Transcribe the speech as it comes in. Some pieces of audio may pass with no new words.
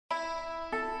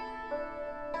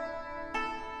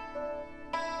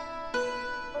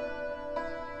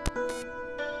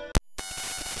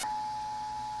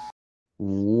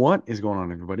What is going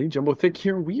on, everybody? Jumbo Thick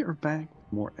here. We are back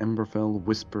with more Emberfell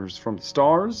Whispers from the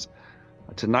Stars.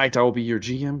 Tonight, I will be your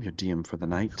GM, your DM for the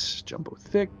night, Jumbo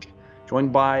Thick,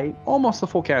 joined by almost the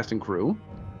full cast and crew.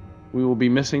 We will be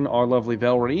missing our lovely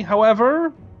Velree.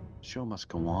 However, the show must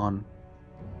go on.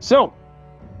 So,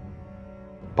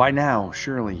 by now,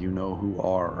 surely you know who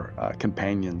our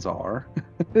companions are.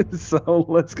 So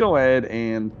let's go ahead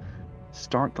and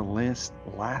start the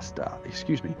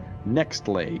next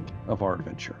leg of our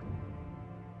adventure.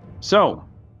 So,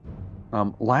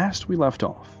 last we left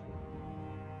off,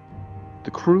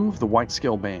 the crew of the White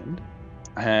Scale Band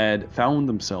had found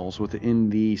themselves within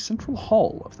the central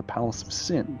hall of the Palace of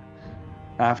Sin,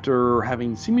 after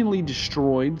having seemingly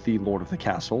destroyed the Lord of the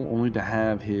Castle, only to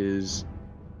have his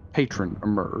patron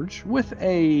emerge with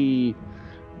a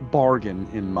bargain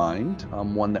in mind,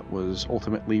 one that was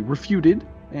ultimately refuted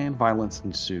and violence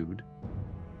ensued.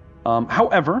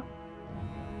 However,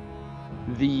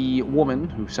 the woman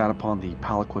who sat upon the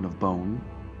palanquin of bone,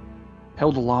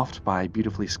 held aloft by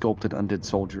beautifully sculpted undead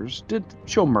soldiers, did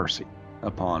show mercy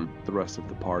upon the rest of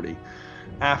the party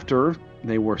after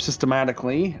they were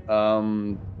systematically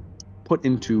put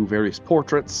into various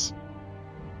portraits,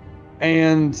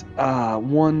 and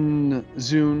one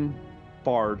Zune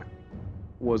bard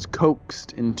was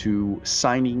coaxed into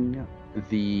signing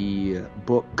the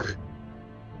book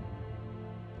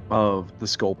of the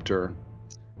sculptor,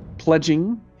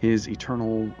 pledging his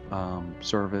eternal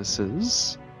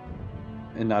services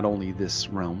in not only this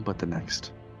realm but the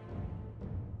next.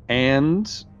 And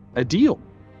a deal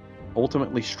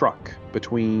ultimately struck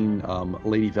between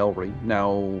Lady Velree,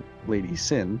 now Lady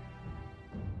Sin,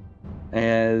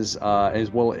 as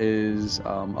well as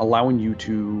allowing you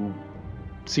to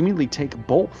seemingly take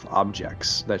both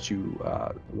objects that you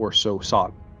were so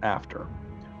sought after.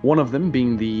 One of them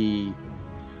being the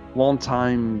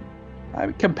longtime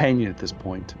companion at this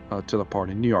point to the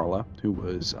party, Nyarla, who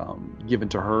was given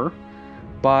to her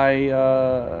by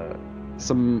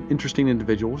some interesting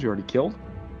individuals you already killed,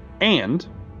 and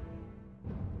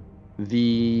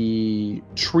the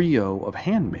trio of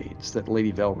handmaids that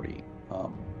Lady Velree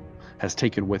has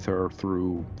taken with her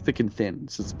through thick and thin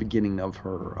since the beginning of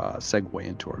her segue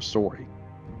into our story.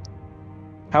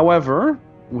 However,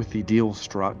 with the deal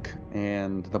struck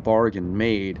and the bargain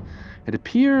made, it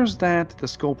appears that the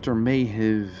sculptor may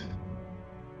have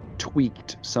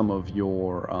tweaked some of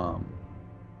your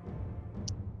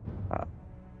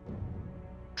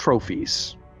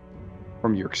trophies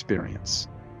from your experience.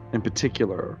 In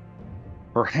particular,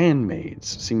 her handmaids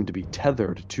seem to be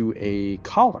tethered to a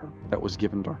collar that was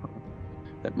given to her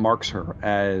that marks her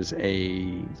as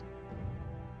a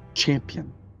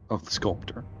champion of the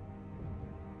sculptor.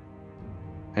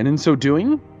 And in so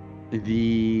doing,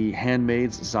 the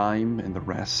handmaids, Zyme and the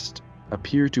rest,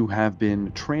 appear to have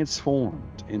been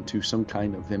transformed into some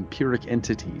kind of empiric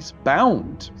entities,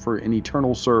 bound for an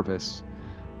eternal service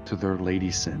to their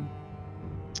Lady Sin.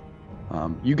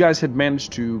 You guys had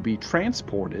managed to be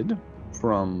transported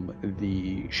from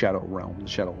the Shadow Realm, the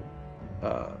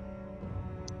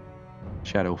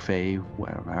Shadow Fae,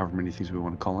 however many things we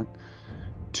want to call it,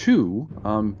 to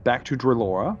back to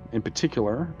Drelora, in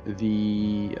particular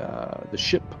the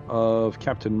ship of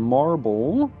Captain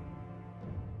Marble.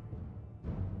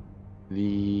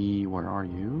 Where are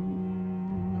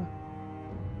you?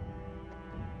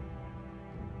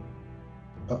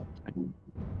 Oh.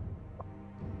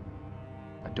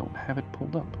 I don't have it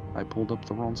pulled up. I pulled up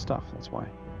the wrong stuff. That's why.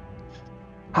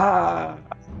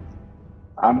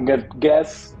 I'm gonna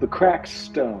guess the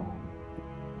Crackstone.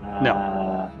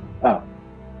 No. Oh.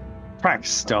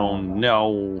 Crackstone.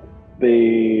 No.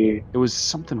 It was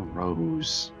something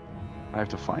Rose. I have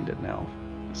to find it now.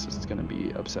 This is going to be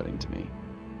upsetting to me.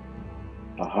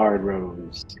 A hard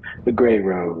rose. The gray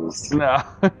rose. No.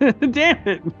 Damn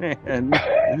it, man. I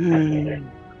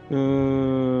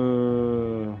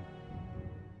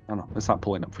don't know. It's not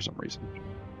pulling up for some reason.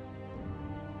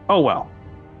 Oh, well.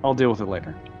 I'll deal with it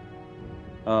later.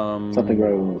 Something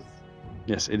rose.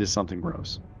 Yes, it is something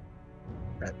Rose.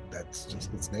 That's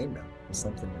just its name now. It's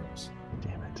something Rose.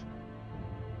 Damn it.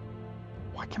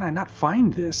 Why can I not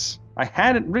find this? I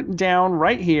had it written down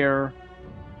right here,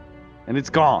 and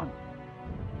it's gone.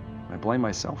 I blame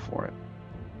myself for it.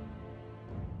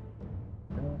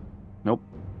 Nope.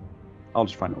 I'll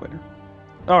just find it later.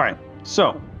 All right.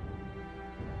 So,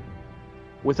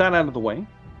 with that out of the way,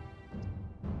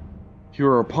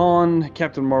 you're upon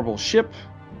Captain Marble's ship.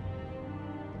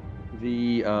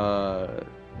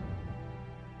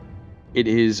 It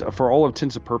is, for all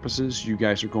intents and purposes, you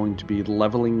guys are going to be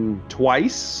leveling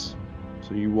twice.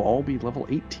 So you will all be level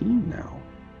 18 now.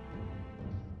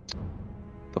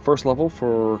 the first level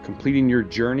for completing your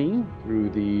journey through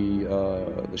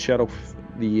the Shadow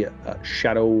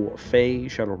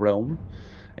Realm,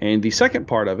 and the second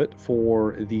part of it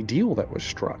for the deal that was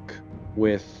struck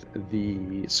with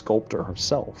the sculptor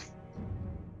herself,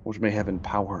 which may have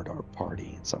empowered our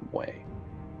party in some way.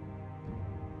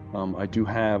 I do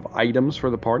have items for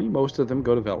the party. Most of them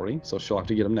go to Velree, so she'll have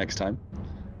to get them next time.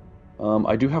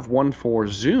 I do have one for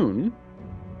Zune,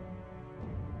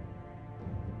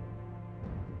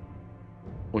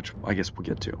 which I guess we'll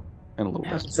get to in a little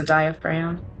bit. It's a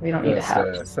diaphragm. We don't need to have.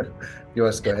 You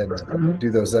want us to go ahead and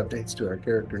do those updates to our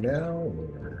character now?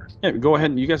 Or? Yeah, go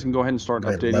ahead. You guys can go ahead and start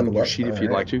updating your sheet if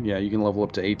you'd like to. Yeah, you can level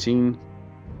up to 18.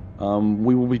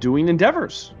 We will be doing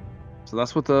endeavors. So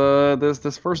that's what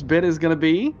this first bit is going to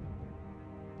be.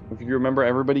 If you remember,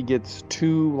 everybody gets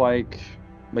 2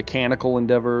 mechanical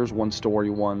endeavors, 1 story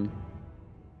one.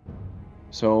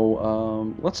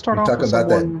 So let's start off with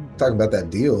talking about that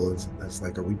deal. It's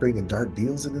like, are we bringing dark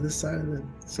deals into this side of the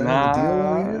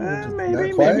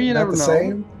deal? Maybe you never know.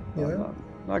 Same,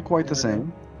 not quite the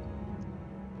same.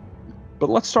 But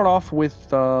let's start off with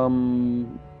the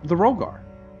Rogar.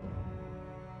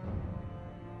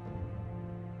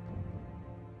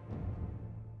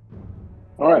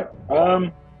 All right.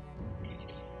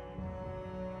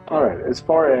 All right. As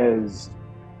far as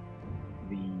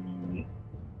the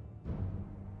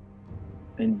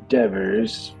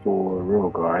endeavors for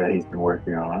Rogar that he's been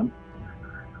working on,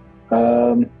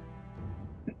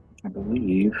 I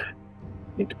believe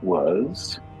it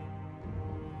was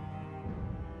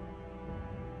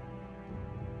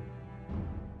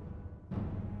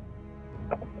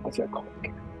what's that called?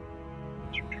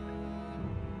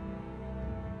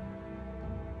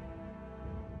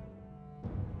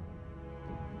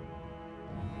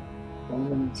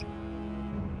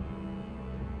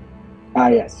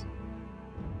 Yes.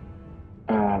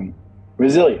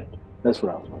 Resilient. That's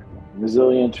what I was working on.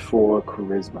 Resilient for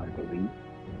charisma, I believe.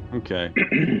 Okay.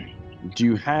 Do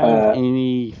you have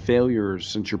any failures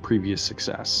since your previous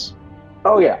success?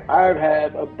 Oh yeah, I've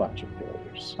had a bunch of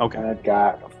failures. Okay. I've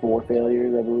got 4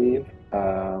 failures, I believe.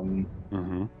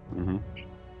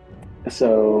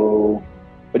 So,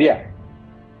 but yeah,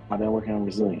 I've been working on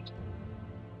Resilient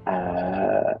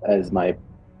as my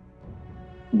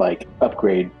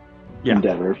upgrade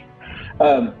endeavor.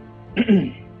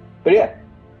 But yeah,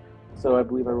 so I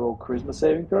believe I roll charisma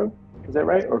saving throw. Is that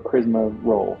right, or charisma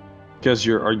roll? Because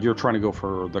you're trying to go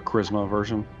for the charisma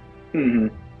version. Mm-hmm.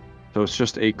 So it's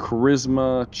just a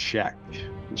charisma check.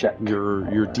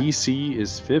 Your DC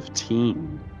is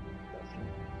 15.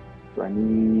 So I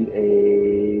need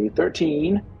a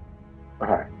 13.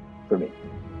 Okay, for me.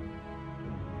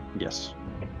 Yes.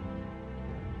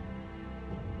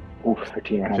 Ooh,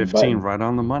 13. 15, right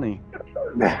on the money.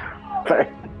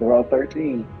 They're all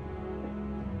 13.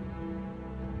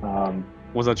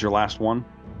 Was that your last one?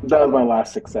 That was my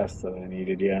last success that I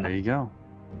needed, yeah. There you go.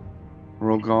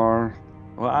 Rogar.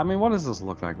 Well, I mean, what does this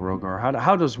look like, Rogar?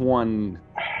 How does one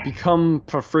become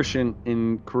proficient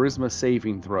in charisma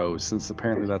saving throws, since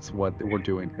apparently that's what we're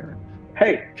doing here?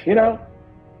 Hey,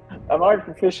 I'm already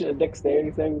proficient in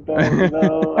dexterity saving throws,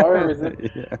 or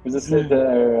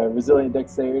resilient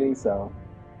dexterity, so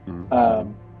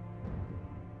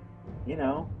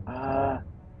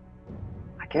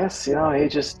I guess, he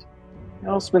just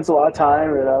spends a lot of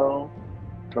time,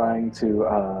 trying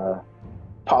to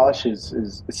polish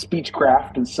his speech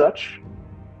craft and such.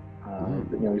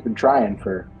 He's been trying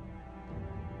for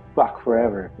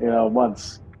forever,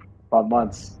 months upon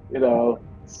months,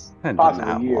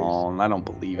 possibly years. Long. I don't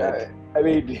believe it. I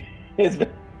mean, it's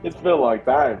been a long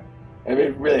time. I mean,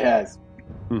 it really has.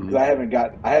 Because I haven't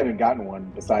gotten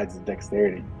one besides the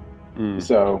dexterity.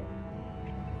 So,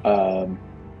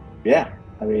 yeah.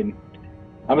 I mean,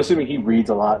 I'm assuming he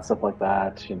reads a lot, stuff like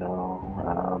that.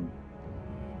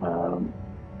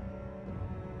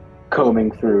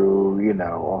 Combing through,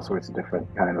 all sorts of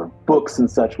different kind of books and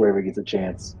such wherever he gets a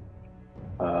chance.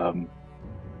 But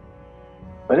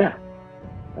yeah,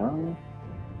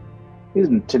 he's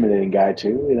an intimidating guy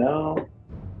too.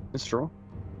 It's true.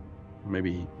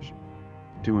 Maybe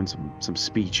doing some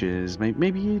speeches.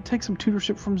 Maybe you take some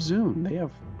tutorship from Zune. They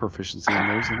have proficiency in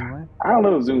those anyway. I don't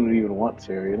know if Zune would even want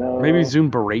to. Maybe Zune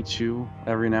berates you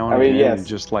every now and again. Yes. And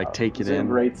just take it Zune in.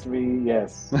 Berates me.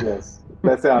 Yes.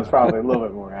 That sounds probably a little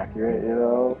bit more accurate.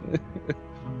 A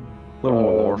little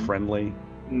more friendly.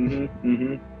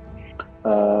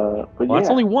 But that's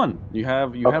only one. You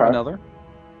have another.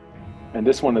 And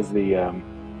this one is the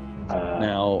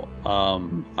now.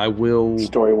 I will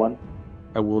story one.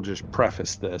 I will just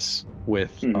preface this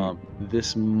with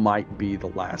this might be the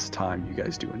last time you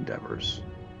guys do endeavors.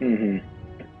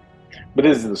 But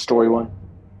this is the story one.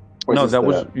 Or is No, this that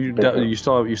was the- you. the- You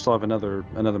still have another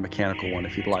mechanical one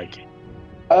if you'd like.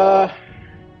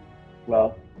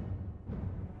 Well,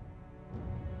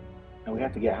 and we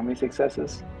have to get how many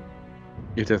successes?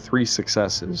 You have to have 3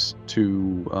 successes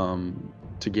to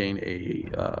gain a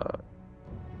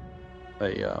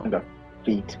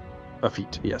Feet. a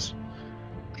feat. Yes.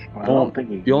 Well, I Well, don't think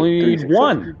you you only get 3 need successes.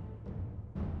 1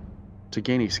 to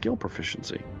gain a skill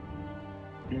proficiency.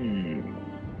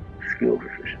 Skill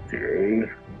proficiency.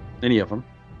 Any of them.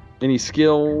 Any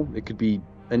skill. It could be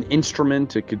an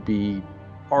instrument. It could be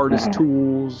artist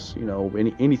tools.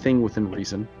 Anything within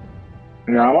reason.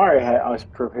 I was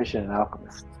proficient in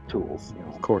alchemist tools.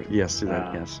 Of course, yes, do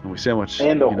that. Yes, and we see how much.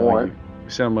 And the horn. We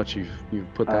see how much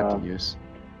you've put that to use.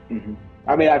 Mm-hmm.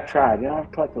 I mean, I've tried.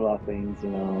 I've collected a lot of things.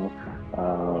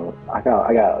 I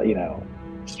got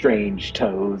strange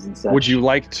toes and such. Would you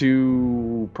like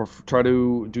to try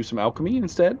to do some alchemy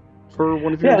instead for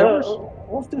one of your endeavors?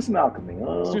 Let's do some alchemy.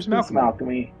 Let's do some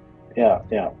alchemy. Yeah.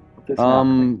 Let's do some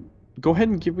alchemy. Go ahead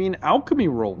and give me an alchemy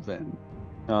roll then.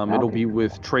 It'll be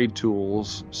with trade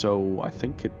tools, so I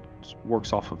think it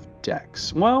works off of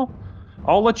dex. Well,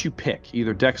 I'll let you pick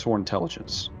either dex or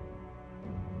intelligence.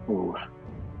 Ooh.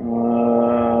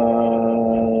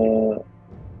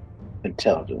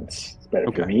 Intelligence. It's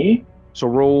better for me. So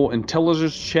roll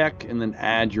intelligence check and then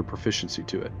add your proficiency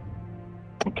to it.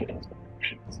 Okay.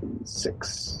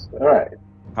 6. All right.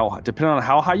 Depending on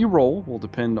how high you roll will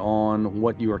depend on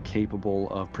what you are capable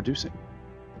of producing.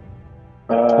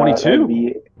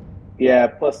 22.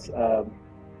 Plus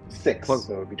 6. Plus,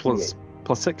 so it'd be plus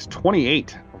 6.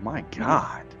 28. Oh my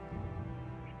god.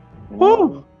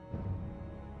 Woo!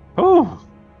 Oh.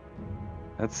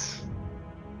 That's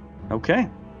okay.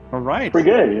 All right. Pretty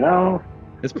good,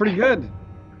 It's pretty good.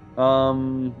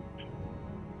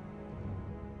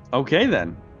 Okay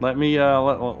then. Let me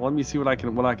let me see what I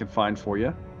can find for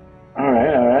you. All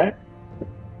right.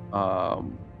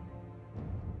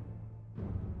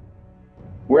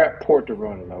 We're at Port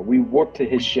Dorona though. We warped to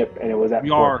his ship and it was at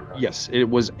Port Dorona. Yes, it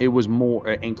was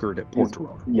more anchored at Port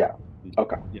Dorona. Yeah.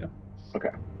 Okay. Yeah.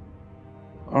 Okay.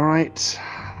 All right.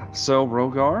 So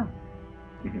Rogar,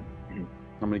 I'm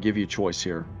going to give you a choice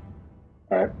here.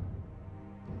 All right.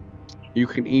 You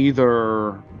can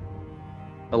either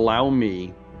allow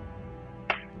me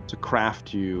to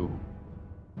craft you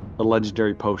a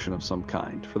legendary potion of some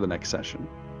kind for the next session.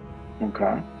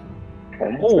 Okay.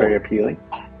 It's very appealing.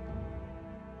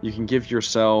 You can give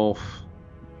yourself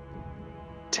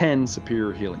 10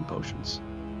 superior healing potions.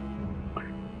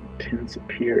 10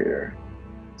 superior.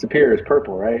 Superior is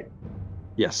purple, right?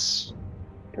 Yes.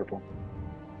 Purple.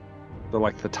 They're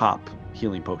like the top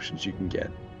healing potions you can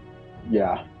get.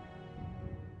 Yeah.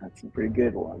 That's some pretty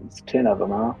good ones. 10 of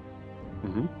them, huh?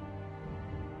 Mm-hmm.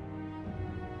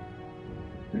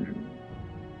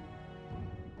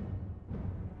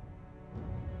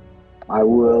 I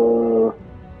will...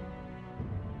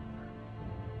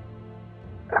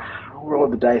 I'll roll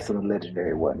the dice on the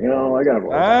legendary one. I gotta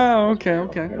roll. Okay.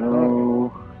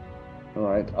 All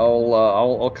right.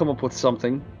 I'll come up with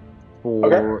something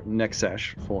for next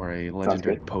sesh for a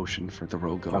legendary potion for the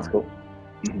Rogar. That's cool.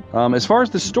 As far as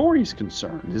the story is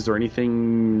concerned, is there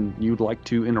anything you'd like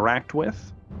to interact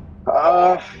with?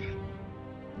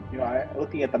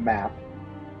 Looking at the map,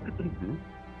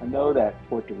 I know that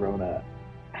Port Dorona.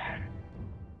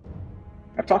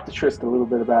 I've talked to Trist a little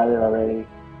bit about it already.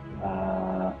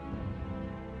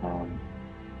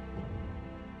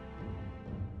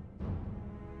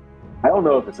 I don't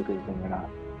know if it's a good thing or not.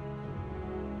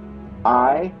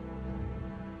 I'm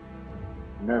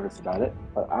nervous about it,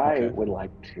 but I would like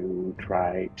to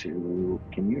try to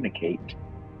communicate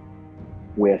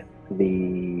with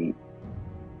the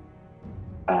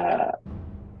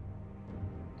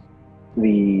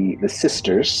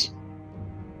sisters.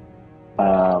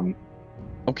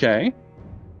 Okay.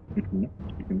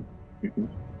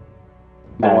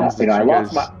 The ones that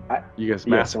you guys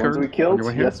massacred? The ones we killed.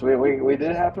 Yes, we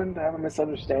did happen to have a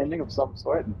misunderstanding of some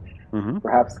sort. And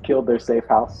perhaps killed their safe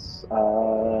house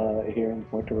here in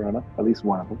Port Dorona, at least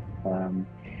one of them.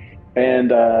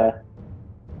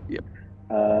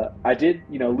 I did,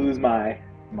 lose my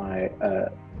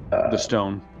the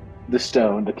stone. The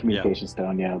stone, the communication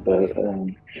stone. Yeah. I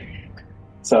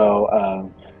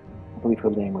believe her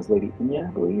name was Lady Inya.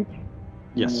 I believe.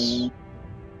 Yes.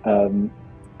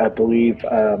 I believe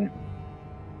I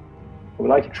would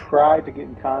like to try to get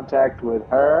in contact with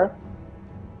her.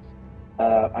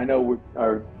 I know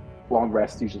our long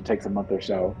rest usually takes a month or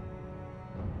so.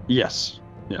 Yes,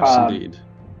 indeed.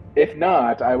 If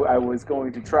not, I was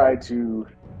going to try to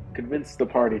convince the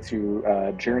party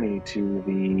to journey to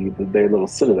their little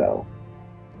citadel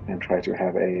and try to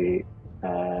have a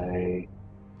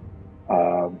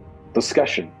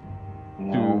discussion. You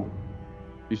know?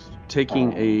 You're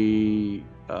taking a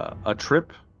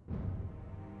trip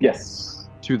Yes.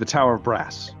 to the Tower of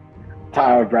Brass.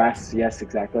 Tower of Brass. Yes,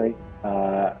 exactly.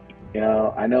 I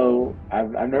know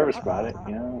I'm nervous about it.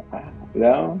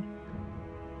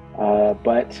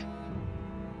 But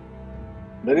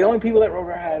they're the only people that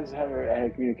Rogar has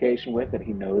had communication with that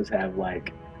he knows have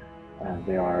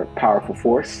they are powerful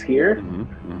force here. Mm-hmm,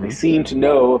 mm-hmm. They seem to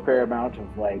know a fair amount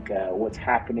of what's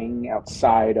happening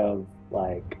outside of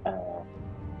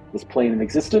this plane of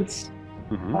existence.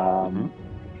 Mm-hmm,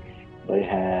 They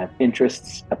have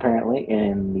interests apparently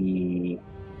in the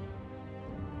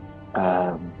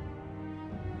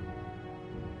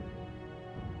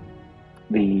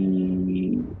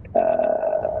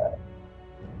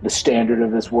standard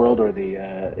of this world, or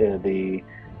the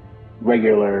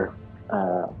regular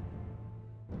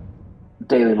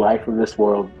daily life of this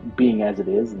world being as it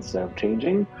is instead of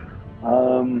changing.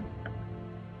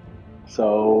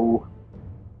 So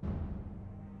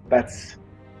that's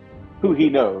who he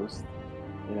knows,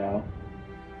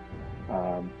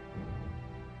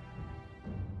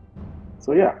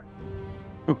 So yeah.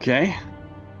 Okay.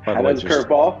 By That was a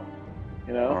curveball,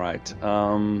 All right.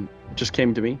 Just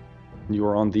came to me. You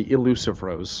were on the Elusive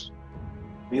Rose.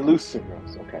 The Elusive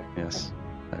Rose. Okay. Yes,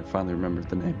 I finally remembered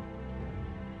the name.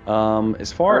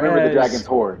 As far I remember as the Dragon's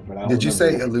Horde, but I don't Did you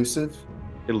say remember elusive?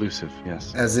 Elusive,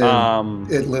 yes. As in,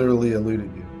 it literally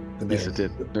eluded you. Yes, it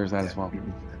did. There's that as well.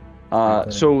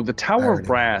 Okay. So the Tower Irony. of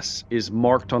Brass is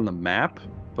marked on the map,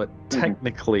 but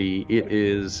technically it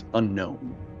is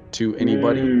unknown to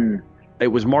anybody. It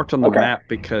was marked on the map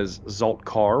because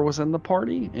Zaltkar was in the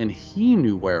party, and he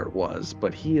knew where it was,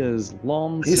 but he is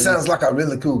long He sounds like a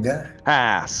really cool guy.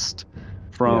 passed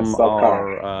from Yes,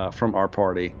 Zaltkar. our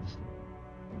party.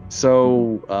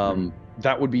 So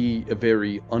that would be a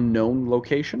very unknown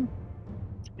location.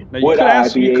 Now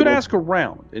you could ask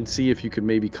around and see if you could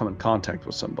maybe come in contact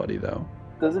with somebody, though.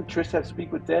 Doesn't Trish have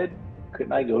Speak with Dead?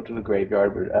 Couldn't I go to the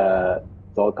graveyard where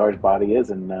Zaltkar's body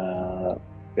is and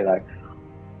be like,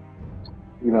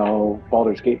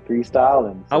 Baldur's Gate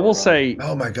freestyle? And I will say,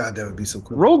 oh my god, that would be so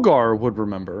cool. Rogar would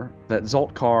remember that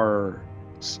Zaltkar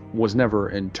was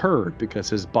never interred because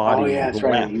his body. Oh yeah, that's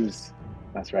right.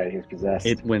 That's right. He was possessed.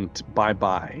 It went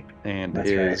bye-bye and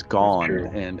is gone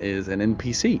and is an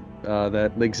NPC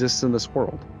that exists in this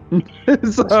world.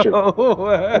 That's true.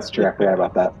 That's true. I forgot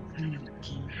about that.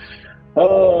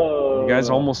 Oh, you guys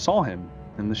almost saw him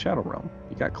in the Shadow Realm.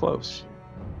 You got close.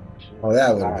 Oh,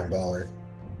 that would have been baller.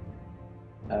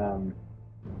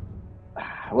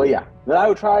 Well, yeah. Then I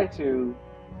would try to.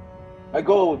 My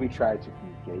goal would be try to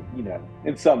communicate,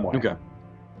 in some way. Okay.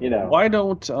 Why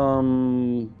don't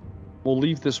we'll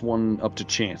leave this one up to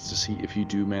chance to see if you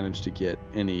do manage to get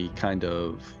any kind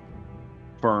of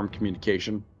firm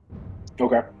communication.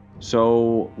 Okay.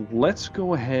 So let's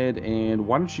go ahead and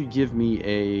why don't you give me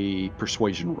a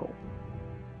persuasion roll?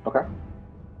 Okay.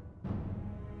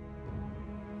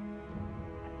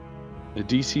 The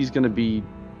DC is going to be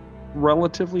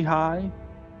relatively high.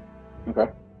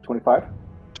 Okay. 25?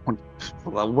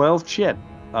 Well, shit.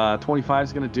 25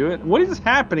 is going to do it. What is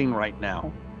happening right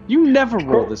now? You never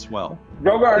roll this well.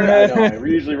 Rogar, I know. I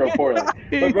usually roll poorly. But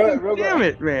Rogar, damn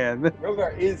it, man.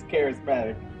 Rogar is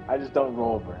charismatic. I just don't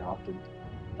roll very often.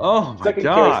 Oh my Second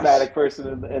gosh. charismatic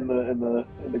person in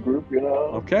the group,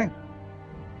 Okay.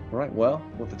 All right. Well,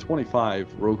 with the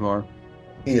 25, Rogar,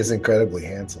 he is incredibly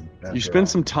handsome. You spend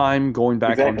some time going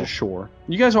back onto shore.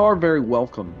 You guys are very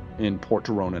welcome in Port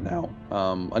Torona now.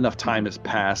 Enough time has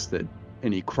passed that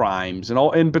any crimes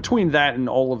and between that and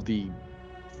all of the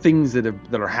things that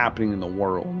are happening in the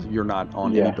world, you're not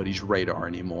on anybody's radar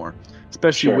anymore.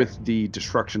 Especially with the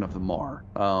destruction of the Mar.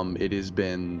 It has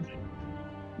been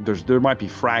there might be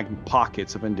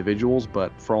pockets of individuals,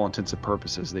 but for all intents and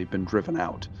purposes, they've been driven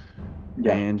out.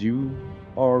 Yeah. And you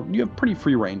have pretty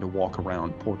free reign to walk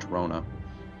around Port Torona.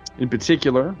 In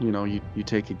particular, you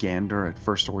take a gander at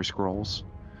First Story Scrolls.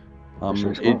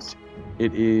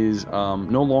 It is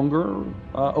no longer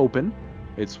open.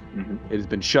 It has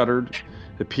been shuttered.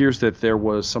 It appears that there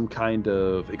was some kind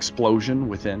of explosion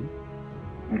within,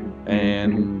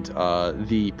 and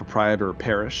the proprietor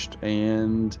perished,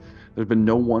 and there's been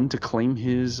no one to claim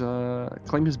his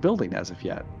building as of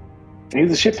yet.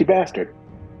 He's a shifty bastard.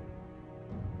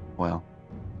 Well,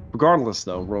 regardless,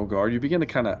 though, Rogar, you begin to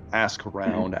kind of ask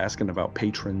around, asking about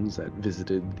patrons that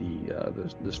visited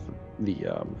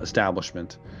the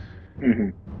establishment.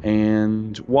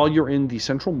 And while you're in the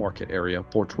central market area of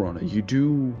Port Torona, you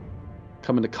do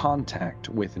come into contact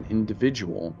with an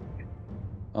individual.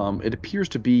 It appears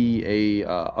to be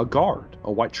a guard,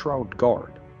 a white shroud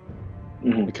guard.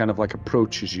 Mm-hmm. It kind of like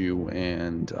approaches you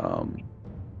and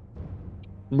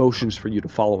motions for you to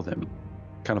follow them,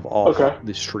 kind of off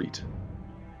the street.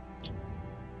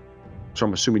 So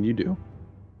I'm assuming you do.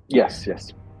 Yes,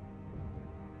 yes.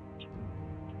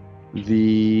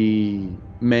 The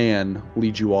man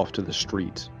leads you off to the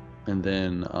street and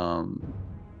then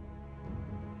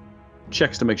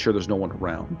checks to make sure there's no one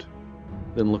around,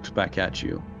 then looks back at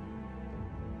you.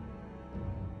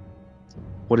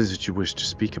 What is it you wish to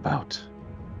speak about?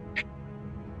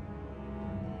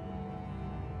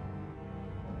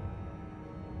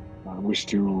 I wish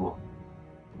to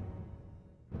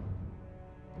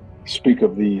speak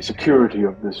of the security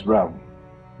of this realm.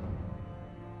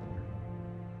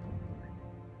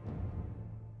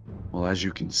 Well, as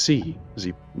you can see, as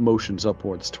he motions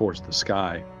upwards towards the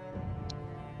sky,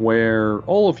 where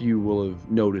all of you will have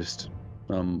noticed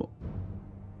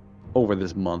over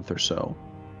this month or so,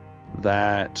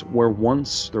 that where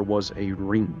once there was a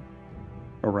ring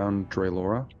around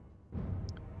Draelora,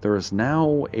 there is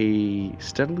now a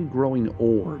steadily growing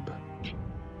orb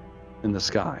in the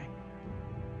sky.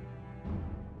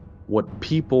 What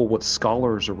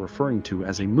scholars are referring to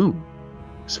as a moon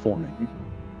is forming,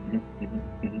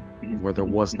 where there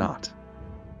was not.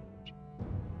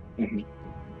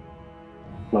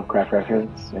 Lovecraft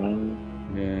reference.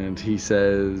 And he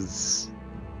says,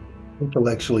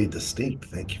 Intellectually distinct.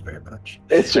 Thank you very much.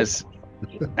 It's just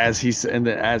as he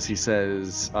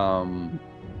says,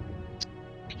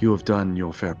 you have done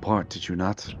your fair part, did you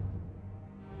not?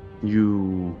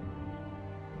 You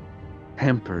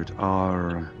hampered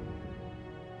our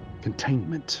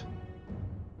containment.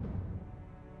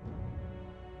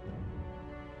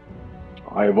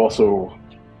 I have also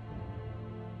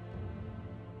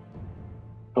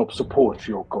helped support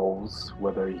your goals,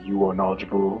 whether you are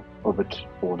knowledgeable of it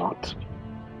or not.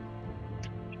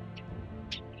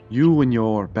 You and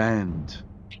your band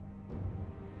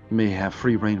may have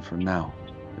free reign for now,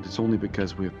 but it's only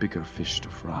because we have bigger fish to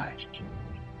fry.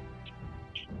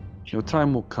 Your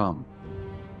time will come.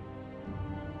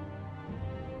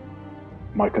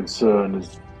 My concern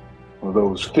is for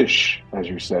those fish, as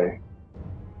you say,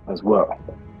 as well.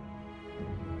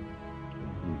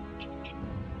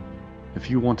 If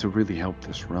you want to really help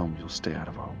this realm, you'll stay out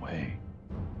of our way.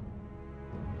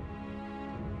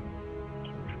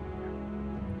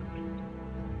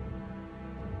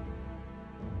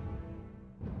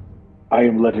 I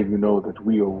am letting you know that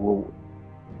we will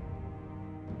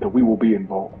be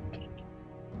involved.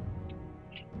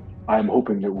 I am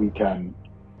hoping that we can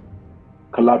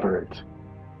collaborate.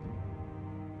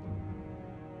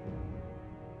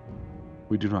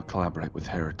 We do not collaborate with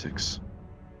heretics.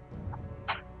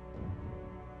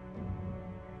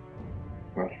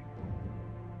 Well,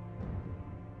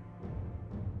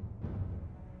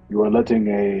 you are letting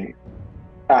an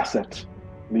asset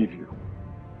leave you.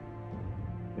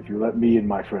 If you let me and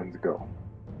my friends go.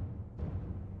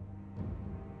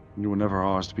 You were never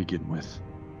ours to begin with.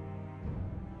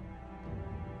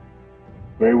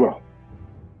 Very well.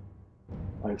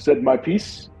 I have said my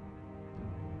piece.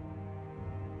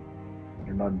 I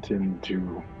do not intend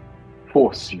to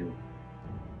force you,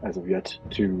 as of yet,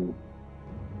 to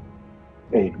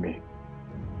aid me.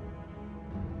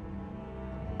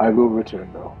 I will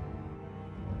return, though.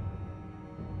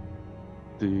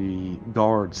 The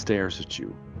guard stares at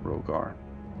you, Rogar.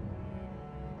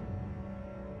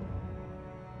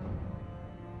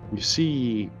 You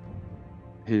see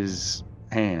his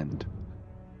hand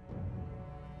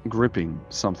gripping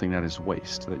something at his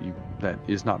waist that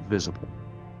is not visible.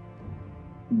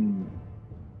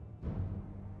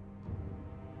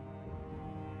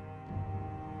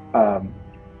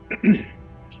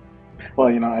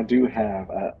 Well, I do have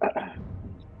a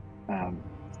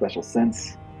special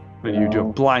sense. But you do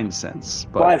have blind sense.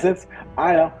 But blind sense?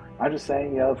 I know. I'm just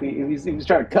saying, if he's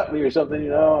trying to cut me or something,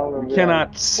 you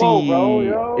cannot see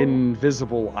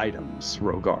invisible items,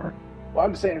 Rogar. Well,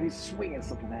 I'm just saying if he's swinging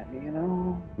something at me,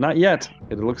 Not yet.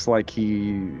 It looks like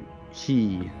he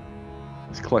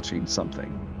is clutching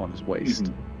something on his waist.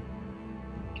 Mm-hmm.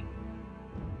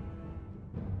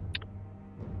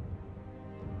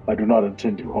 I do not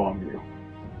intend to harm you.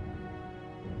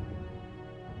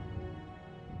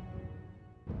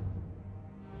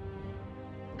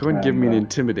 Go ahead and give me an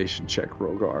intimidation check,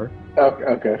 Rogar.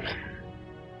 Okay.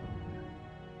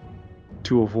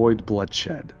 To avoid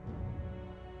bloodshed.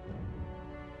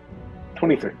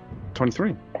 23.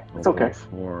 23. It's okay.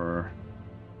 For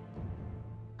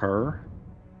her.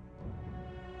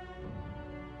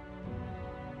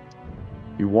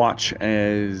 You watch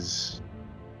as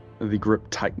the grip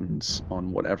tightens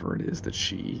on whatever it is that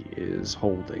she is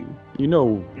holding. You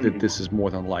know that this is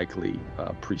more than likely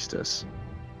a priestess,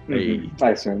 a I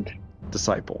assumed.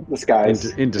 disciple. Disguise.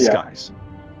 In disguise.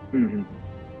 Yeah. Mm-hmm.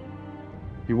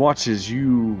 He watches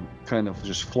you kind of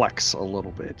just flex a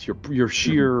little bit. Your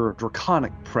sheer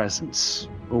draconic presence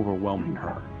overwhelming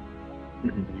her.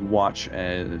 You watch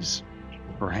as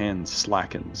her hand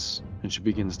slackens and she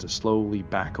begins to slowly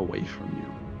back away from you.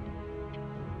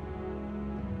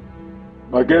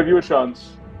 I gave you a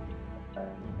chance. And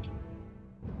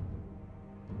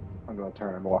I'm going to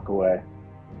turn and walk away.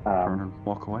 Turn and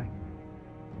walk away.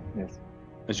 Yes.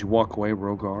 As you walk away,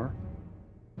 Rogar,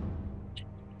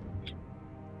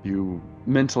 you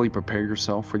mentally prepare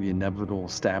yourself for the inevitable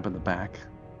stab in the back,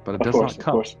 but it does not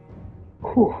come. Of course.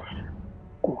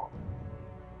 Whew.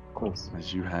 Close.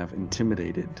 As you have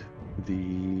intimidated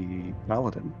the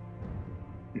paladin,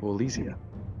 Elysia.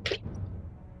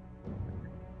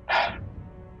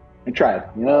 I tried.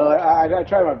 You know, I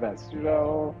tried my best. You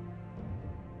know.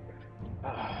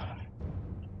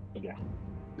 Yeah.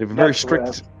 They have a very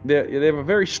strict. They have a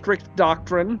very strict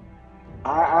doctrine.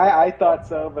 I thought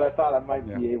so, but I thought I might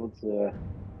be able to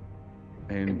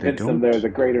convince them they're the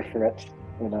greater threat.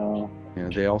 You know. Yeah,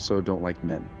 they also don't like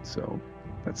men, so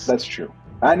that's true.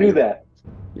 I knew that.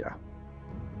 Yeah.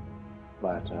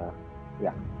 But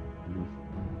yeah. Mm-hmm.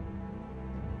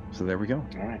 So there we go.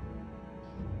 All right.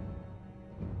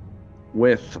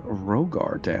 With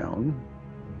Rogar down,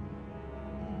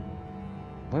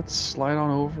 let's slide on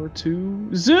over to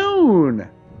Zune.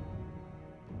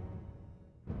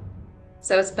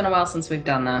 So it's been a while since we've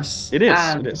done this. It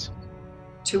is. It is.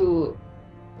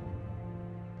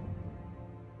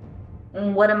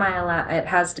 What am I allowed? It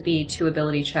has to be 2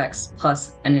 ability checks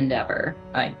plus an endeavor.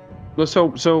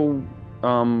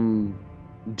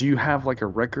 Do you have like a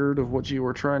record of what you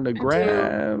were trying to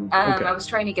grab? Okay. I was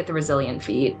trying to get the resilient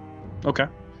feat. Okay.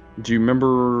 Do you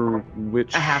remember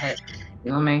which? I have it.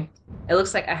 You know me. It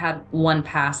looks like I had 1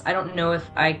 pass. I don't know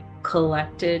if I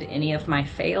collected any of my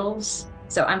fails,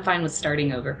 so I'm fine with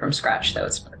starting over from scratch, though.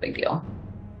 It's not a big deal.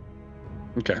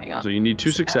 Okay. So you need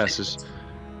 2 successes.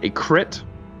 A crit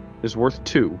is worth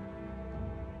 2.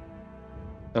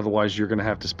 Otherwise, you're going to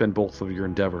have to spend both of your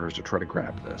endeavors to try to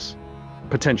grab this.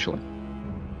 Potentially.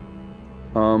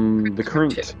 The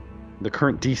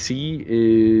current DC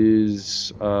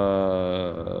is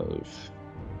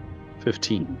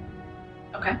 15.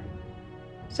 Okay.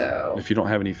 So if you don't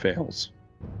have any fails.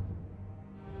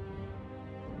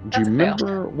 Do you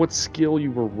remember what skill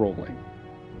you were rolling?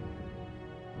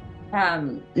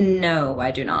 No,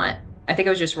 I do not. I think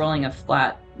I was just rolling a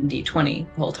flat D20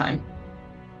 the whole time.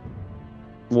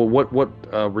 Well,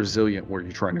 what resilient were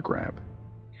you trying to grab?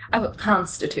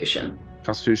 Constitution.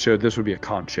 Constitution. So this would be a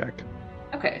con check.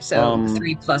 Okay, so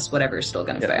 3 plus whatever is still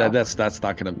going to fail. That's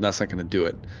not gonna do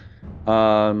it.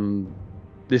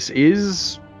 This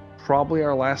is probably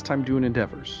our last time doing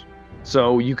endeavors,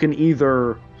 so you can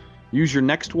either use your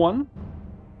next one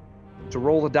to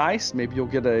roll the dice. Maybe you'll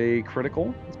get a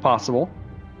critical. It's possible.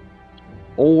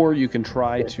 Or you can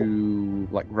try to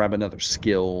like grab another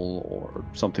skill or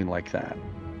something like that.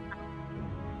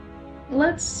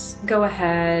 Let's go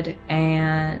ahead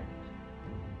and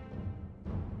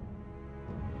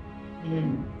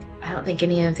I don't think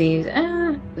any of these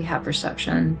we have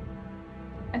perception.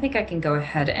 I think I can go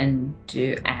ahead and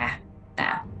do I'm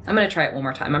gonna try it one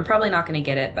more time. I'm probably not gonna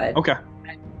get it, but okay.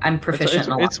 I'm proficient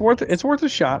in a lot. It's worth a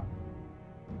shot.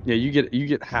 Yeah, you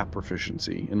get half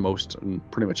proficiency in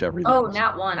pretty much everything. Oh,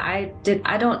 not 1. I'm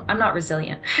not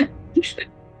resilient.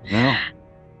 No.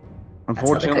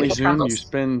 Unfortunately,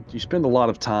 Zune, you spend a lot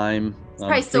of time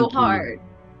it's so hard.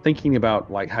 Thinking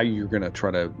about like how you're gonna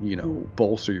try to,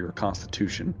 bolster your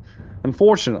constitution.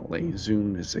 Unfortunately,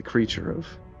 Zune is a creature of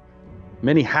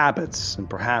many habits, and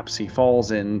perhaps he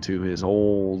falls into his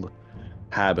old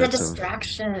habits the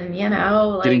distraction,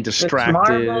 like getting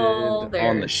distracted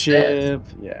on the ship.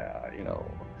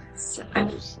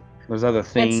 There's other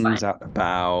things out and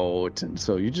about, and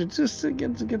so you just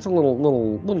gets a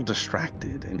little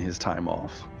distracted in his time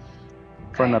off.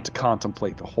 Try not to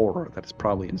contemplate the horror that is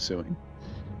probably ensuing.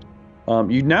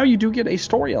 You do get a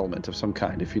story element of some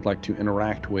kind if you'd like to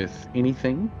interact with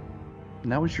anything.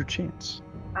 Now is your chance.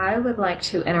 I would like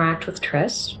to interact with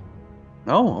Triss.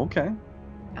 Oh, okay.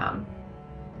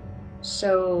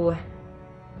 So,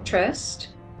 Triss,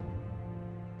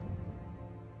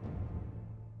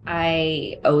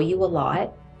 I owe you a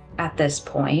lot at this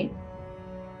point,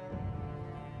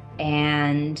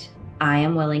 and I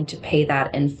am willing to pay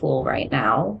that in full right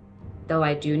now, though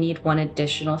I do need one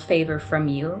additional favor from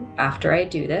you after I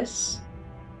do this.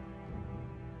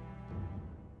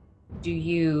 Do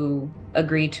you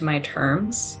agree to my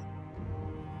terms?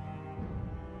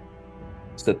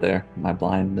 Sit there, my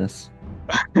blindness.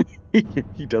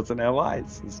 He doesn't have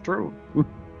eyes. It's true.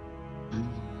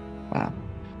 Wow.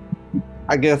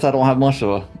 I guess I don't have much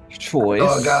of a choice.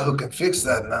 Oh, a guy who can fix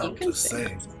that now. You can Just say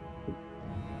saying.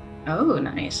 Oh,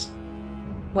 nice.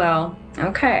 Well,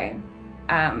 okay.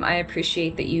 I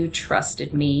appreciate that you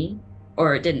trusted me,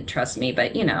 or didn't trust me,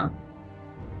 but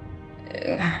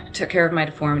took care of my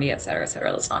deformity, etc.,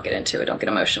 etc. Let's not get into it. Don't get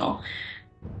emotional.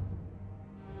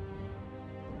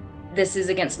 This is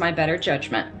against my better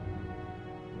judgment.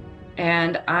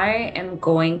 And I am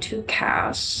going to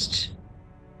cast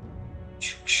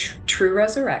True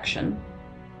Resurrection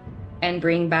and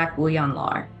bring back Wuyan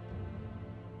Lar.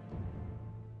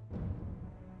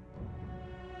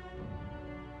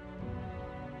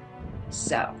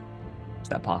 So. Is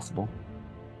that possible?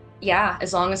 Yeah,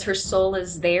 as long as her soul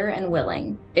is there and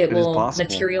willing, it is will possible.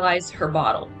 materialize her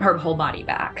whole body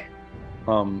back.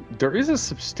 There is a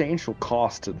substantial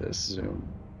cost to this, Zoom.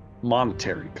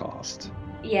 Monetary cost.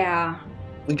 Yeah.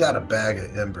 We got a bag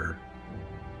of Ember.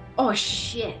 Oh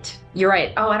shit. You're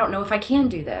right. Oh, I don't know if I can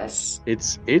do this.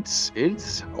 It's a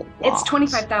lot. It's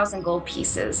 25,000 gold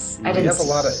pieces. I We didn't.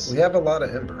 have a lot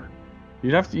of Ember.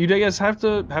 You guys have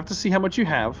to see how much you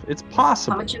have. It's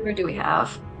possible. How much Ember do we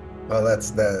have? Well,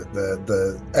 that's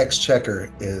the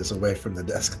exchequer is away from the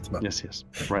desk at the moment. Yes.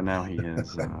 Right now he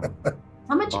is.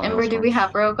 How much Oh, Ember that's do we fine.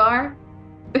 have, Rogar?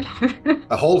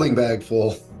 A holding bag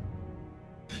full.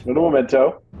 Little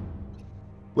memento.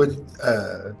 Would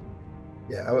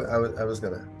yeah, I was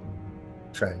gonna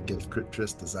try and give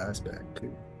Tris his eyes back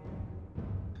too.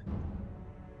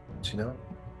 But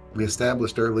we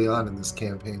established early on in this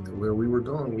campaign that where we were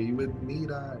going, we would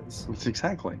need eyes. It's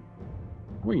exactly.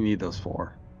 What do you need those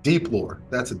for? Deep lore.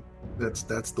 That's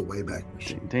the way back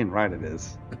machine. Dang right it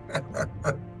is.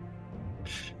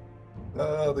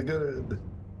 Oh,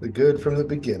 the good from the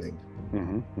beginning.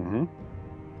 Mm-hmm.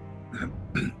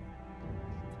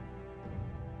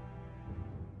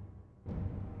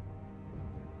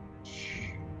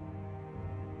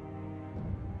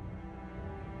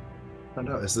 I don't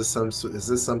know. Is this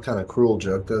some kind of cruel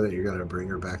joke though that you're gonna bring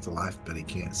her back to life, but he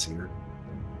can't see her?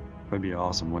 That'd be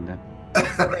awesome, wouldn't it?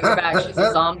 Bring her back. She's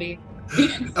a zombie.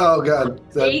 Oh God.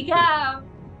 There you go.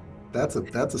 That's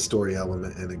a story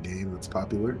element in a game that's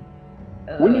popular.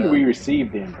 When did we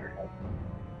receive the Ember?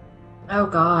 Oh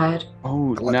God.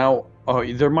 Oh, now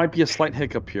there might be a slight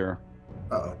hiccup here.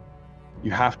 Uh-oh.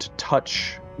 You have to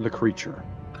touch the creature.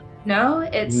 No,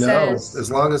 it No, says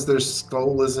as long as their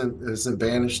skull isn't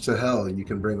banished to hell, you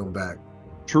can bring them back.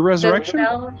 True resurrection?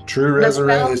 True The spell-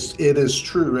 resurrection. It is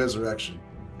true resurrection.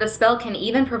 The spell can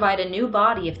even provide a new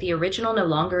body if the original no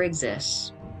longer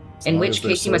exists. As In long which as their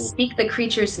case, you must soul- speak the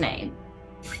creature's name.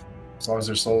 As long as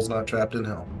their soul's not trapped in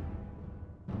hell.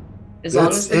 As long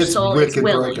as their soul is wicked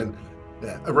willing. broken.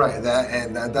 Yeah, right.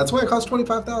 That's why it costs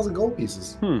 25,000 gold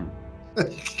pieces.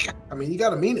 I mean, you got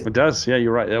to mean It it. does. Yeah,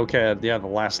 you're right. Okay. Yeah, the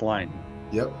last line.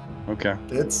 Yep. Okay.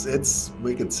 It's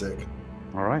wicked sick.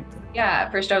 All right. Yeah,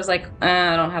 at first I was like,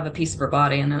 I don't have a piece of her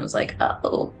body. And I was like,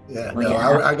 oh. Yeah. Well,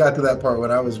 No, yeah. I got to that part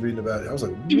when I was reading about it. I was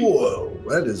like, whoa,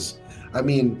 that is. I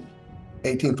mean,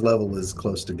 18th level is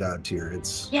close to God tier.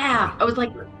 It's. Yeah, I was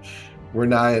like, We're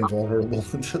nigh invulnerable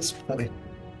at this point.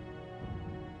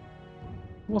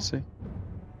 We'll see.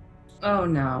 oh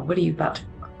no, what are you about to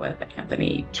fuck with,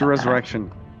 Anthony? True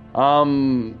resurrection.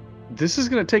 This is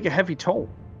going to take a heavy toll.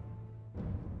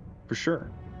 For sure.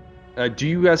 Do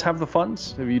you guys have the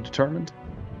funds? Have you determined?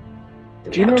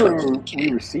 Do you know where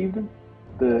we received them?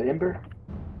 The Ember?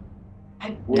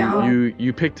 I Well, don't.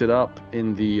 You picked it up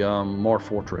in the Moor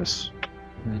Fortress.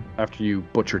 Hmm. After you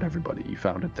butchered everybody, you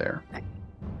found it there.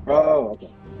 Oh, okay.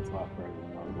 That's not further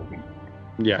than I was looking.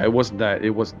 Yeah, it wasn't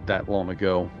that long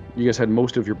ago. You guys had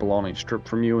most of your belongings stripped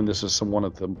from you, and this is one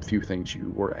of the few things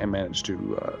you managed to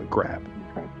grab.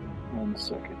 Okay. 1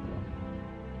 second.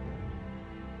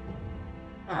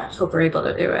 I hope we're able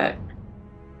to do it.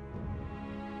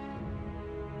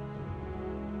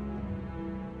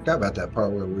 Forgot about that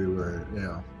part where we were,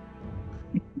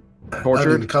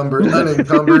 Tortured?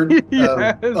 unencumbered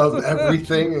Yes. of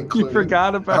everything, You including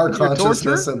forgot about our your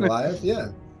consciousness torture? and life. Yeah.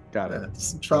 Got it.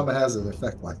 Trauma has an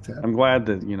effect like that. I'm glad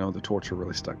that the torture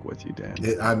really stuck with you, Dan.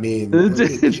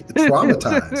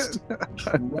 Traumatized.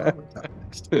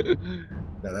 Yeah,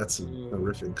 that's some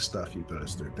horrific stuff you put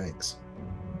us through. Thanks.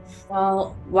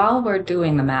 Well, while we're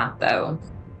doing the math, though,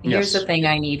 here's Yes. the thing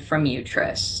I need from you,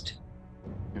 Trist.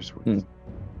 Here's what- Hmm.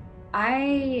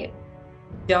 I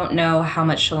don't know how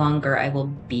much longer I will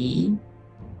be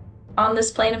on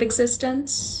this plane of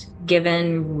existence,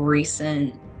 given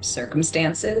recent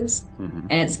circumstances, Mhm.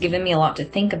 and it's given me a lot to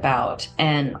think about.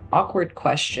 An awkward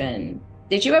question.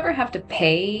 Did you ever have to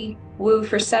pay Wu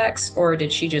for sex, or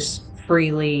did she just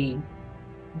freely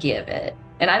give it?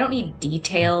 And I don't need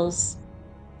details.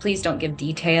 Please don't give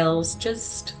details.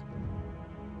 Just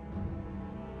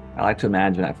I like to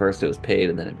imagine at first it was paid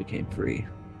and then it became free.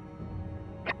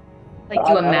 like you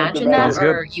I don't imagine demand- that, Sounds good.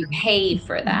 or you paid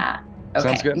for that. Okay,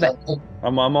 Sounds good. but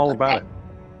I'm all about it.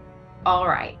 all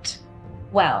right.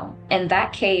 Well, in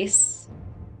that case,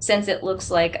 since it looks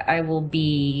like I will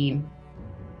be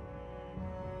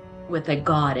with a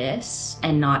goddess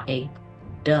and not a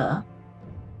duh,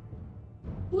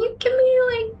 can you give me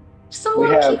like some We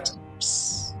low-key have-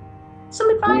 tips, some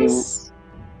advice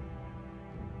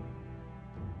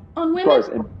on As far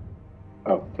women?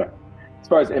 as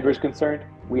far as Ember's concerned,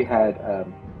 we had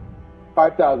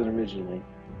 5,000 originally,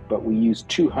 but we used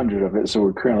 200 of it, so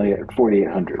we're currently at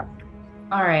 4,800.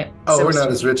 All right. Oh, so we're not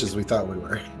as rich as we thought we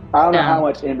were. I don't know No. how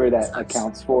much Ember that Sucks.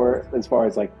 accounts for as far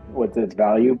as like what's its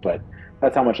value, but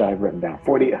that's how much I have written down.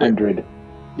 4,800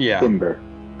 Yeah. Ember.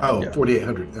 Oh, Yeah.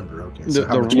 4,800 Ember. Okay, so The-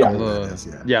 how the- much yeah. gold that is?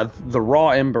 Yeah. Yeah, the raw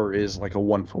ember is like a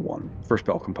 1-for-1 for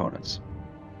spell components.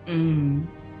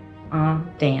 Oh,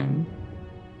 damn.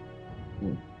 Hmm. We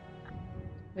need to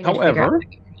figure out However- how to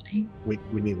get money.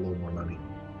 We need a little more money.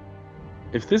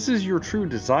 If this is your true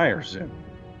desire, Zin,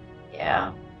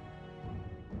 Yeah.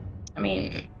 I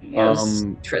mean, it was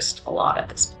Um, Trist a lot at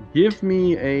this point. give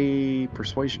me a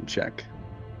persuasion check.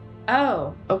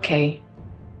 Oh, okay.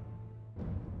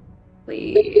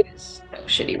 Please. No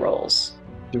shitty rolls.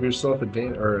 Give yourself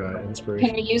advantage or Can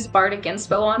inspiration. I use Bardic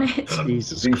Inspo on it?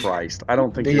 Jesus Do you- Christ. I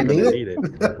don't think Do you're you going to need need it?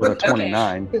 it with a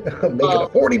 29. Make it Well- a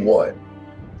 41.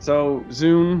 So,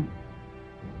 Zune,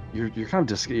 you're kind of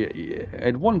just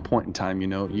at one point in time,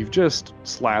 you've just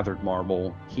slathered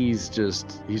Marble. He's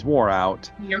wore out,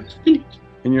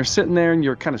 and you're sitting there and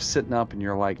you're kind of sitting up and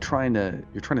you're like trying to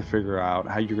figure out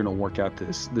how you're going to work out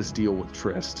this deal with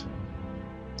Trist.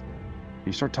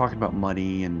 You start talking about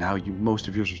money and how most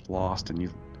of yours was lost, and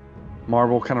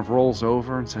Marble kind of rolls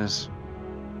over and says,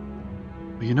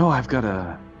 well, I've got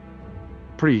a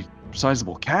pretty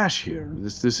sizable cash here.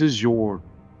 This is your.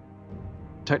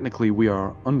 Technically, we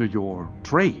are under your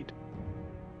trade.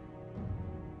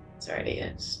 Sorry,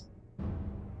 it is.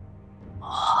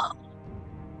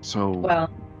 So Well,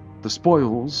 the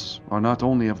spoils are not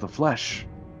only of the flesh.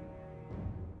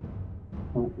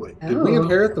 Wait, did we Oh.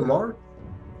 inherit the mark?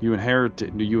 You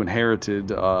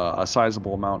inherited a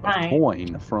sizable amount of Right.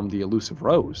 coin from the elusive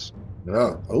rose.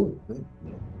 No. Oh.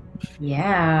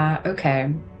 yeah,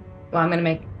 okay. Well, I'm going to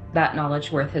make that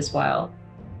knowledge worth his while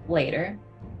later.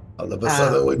 All of a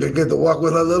sudden, we get to walk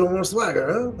with a little more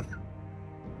swagger, huh?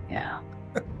 Yeah.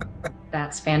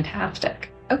 That's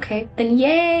fantastic. Okay, then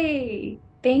yay!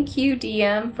 Thank you,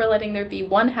 DM, for letting there be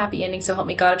one happy ending, so help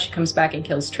me God if she comes back and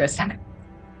kills Tristan.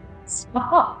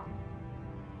 Stop.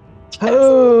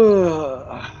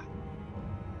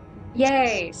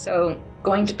 Yay! So,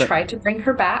 going to try to bring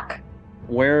her back.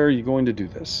 Where are you going to do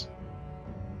this?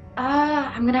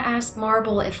 I'm gonna ask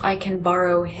Marble if I can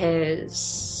borrow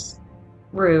his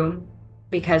room,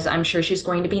 because I'm sure she's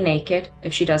going to be naked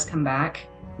if she does come back.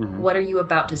 Mhm. What are you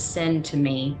about to send to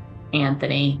me,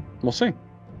 Anthony? We'll see.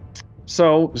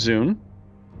 So, Zune,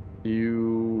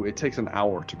 it takes an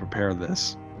hour to prepare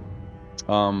this.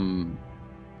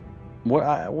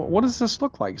 What does this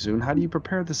look like, Zune? How do you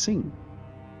prepare the scene?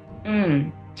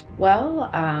 Well,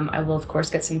 I will of course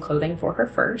get some clothing for her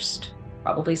first.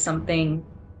 Probably something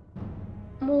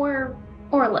more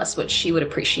or less what she would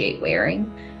appreciate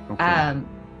wearing. Okay.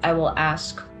 I will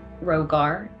ask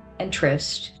Rogar and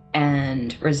Trist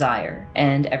and Resire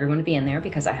and everyone to be in there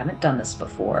because I haven't done this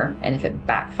before. And if it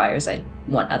backfires, I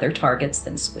want other targets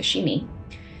than squishy me.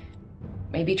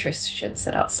 Maybe Trist should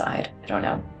sit outside. I don't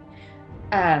know.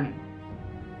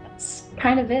 That's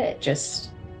kind of it.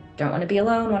 Just don't want to be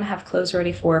alone, want to have clothes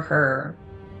ready for her.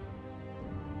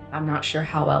 I'm not sure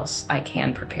how else I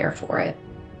can prepare for it.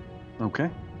 Okay.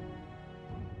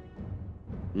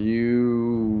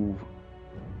 You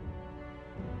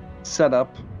set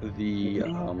up the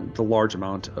large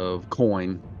amount of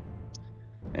coin,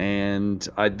 and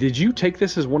did you take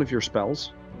this as one of your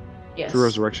spells? Yes. Through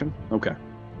resurrection? Okay.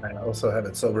 I also have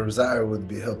it so Resire would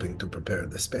be helping to prepare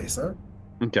the space, huh?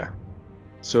 Okay.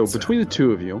 So between the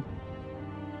two of you,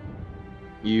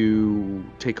 you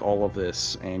take all of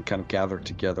this and kind of gather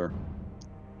together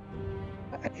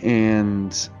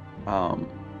and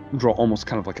draw almost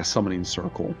kind of like a summoning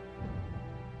circle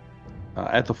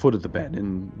at the foot of the bed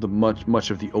in the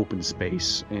much of the open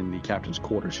space in the captain's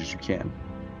quarters as you can.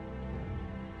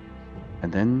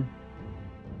 And then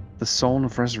the Song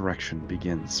of Resurrection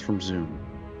begins from Zoom.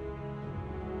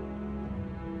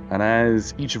 And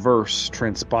as each verse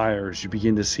transpires, you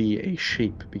begin to see a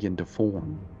shape begin to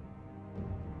form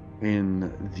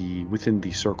within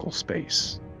the circle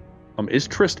space. Is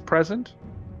Trist present?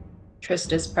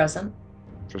 Trist is present.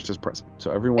 Trist is present. So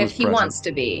everyone is If he present. wants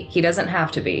to be. He doesn't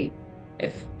have to be.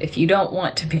 If you don't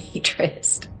want to be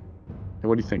Trist. And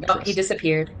what do you think, Oh, Trist? he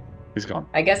disappeared. He's gone.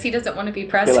 I guess he doesn't want to be He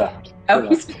present. left. Oh, He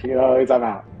he's left. I'm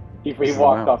out. He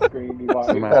walked off screen. He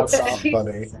walked That's off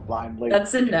funny. blindly.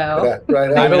 That's a no. Right.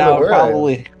 I mean, don't know where I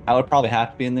am. I would probably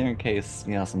have to be in there in case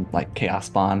some like chaos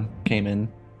spawn came in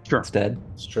Sure. instead.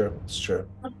 It's true.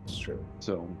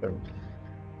 So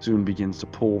Zoom begins to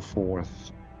pull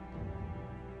forth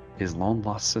his long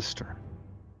lost sister.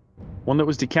 One that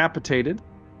was decapitated.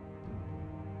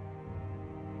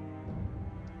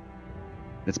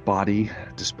 Its body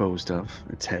disposed of,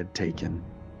 its head taken.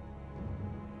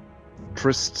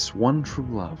 Trist's one true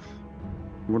love,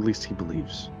 or at least he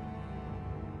believes.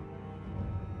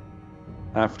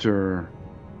 After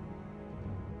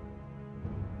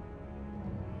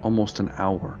almost an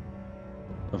hour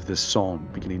of this song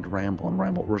beginning to ramble and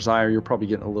ramble, Rosier, you're probably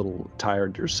getting a little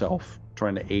tired yourself,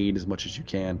 trying to aid as much as you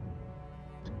can.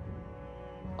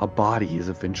 A body is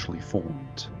eventually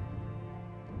formed.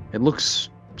 It looks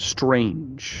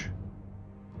strange.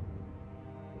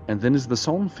 And then as the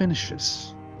song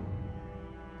finishes,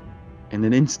 in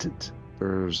an instant,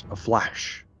 there's a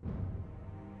flash.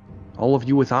 All of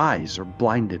you with eyes are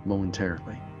blinded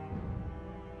momentarily.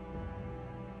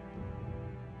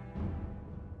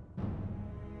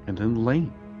 And then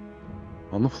laying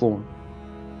on the floor,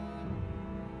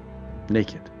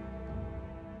 naked,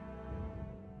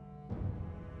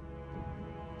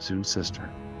 Zoon's sister,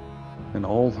 in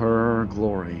all her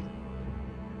glory.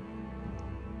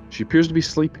 She appears to be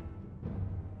sleeping.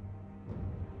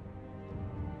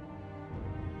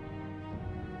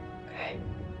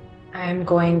 I'm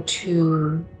going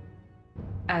to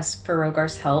ask for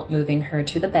Rogar's help moving her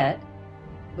to the bed,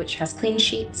 which has clean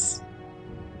sheets.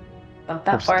 About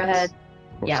that far ahead.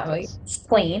 Yeah, it's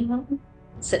clean.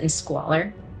 Sit in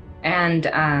squalor. And,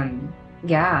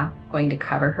 going to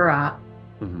cover her up.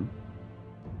 Mm-hmm.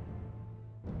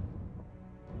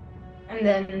 And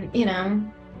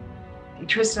then,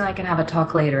 Tristan and I can have a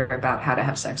talk later about how to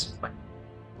have sex with one.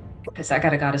 Because I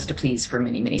got a goddess to please for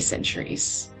many, many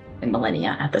centuries and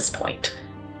millennia at this point.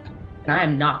 And I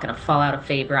am not going to fall out of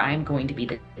favor. I am going to be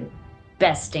the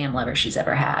best damn lover she's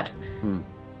ever had. Mm-hmm.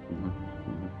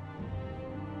 Mm-hmm.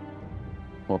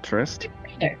 Well, Trist?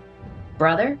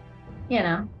 Brother,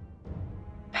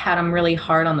 pat him really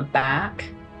hard on the back.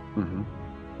 Mm-hmm.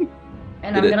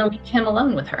 And I'm going to leave him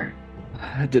alone with her.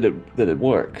 Did it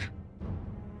work?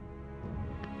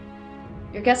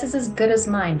 Your guess is as good as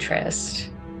mine, Trist.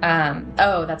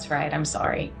 Oh, that's right. I'm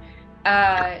sorry.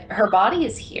 Her body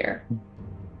is here.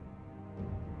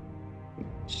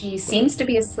 She seems to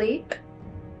be asleep.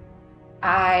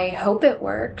 I hope it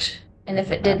worked. And if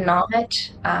it did not,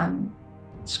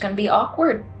 it's going to be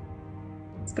awkward.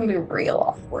 It's going to be real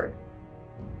awkward.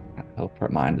 I hope her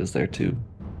mind is there too.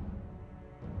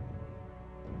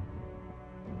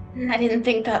 I didn't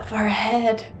think that far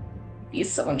ahead. Maybe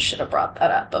someone should have brought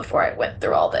that up before I went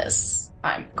through all this.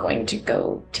 I'm going to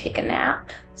go take a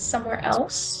nap somewhere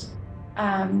else.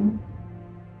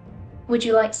 Would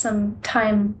you like some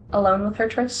time alone with her,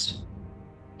 Trist?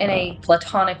 In a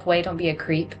platonic way, don't be a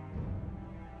creep.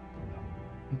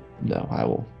 No,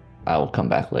 I will come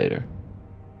back later.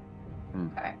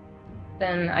 Okay.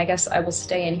 Then I guess I will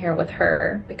stay in here with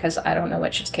her because I don't know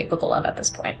what she's capable of at this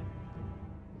point.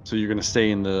 So you're gonna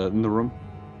stay in the room,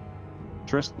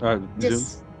 Trist?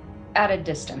 Just Zoom? at a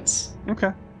distance.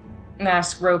 Okay. And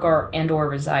ask Rogar and/or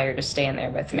Rosier to stay in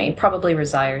there with me. Probably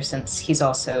Rosier, since he's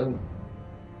also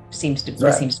seems to be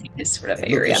his sort of Look,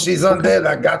 area. if she's undead,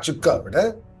 I got you covered,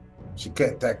 huh? She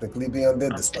can't technically be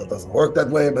undead. This stuff doesn't work that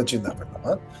way, but you never know,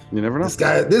 huh? You never know. This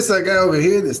guy over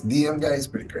here, this DM guy, is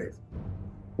pretty crazy.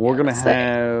 We're gonna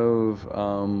have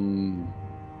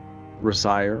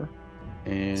Rosier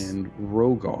and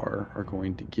Rogar are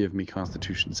going to give me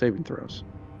Constitution saving throws.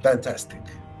 Fantastic.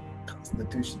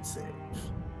 Constitution save.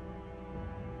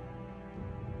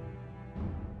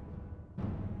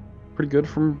 Pretty good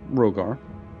from Rogar.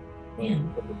 Yeah.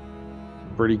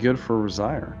 Pretty good for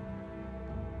Rosier.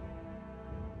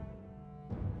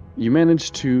 You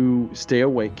managed to stay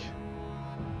awake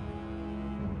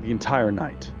the entire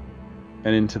night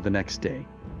and into the next day.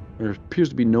 There appears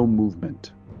to be no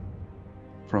movement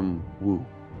from Wu.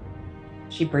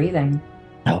 She breathing?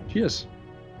 She is.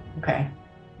 Okay.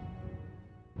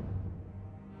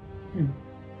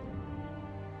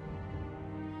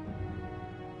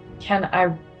 Can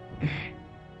I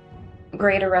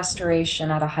grade a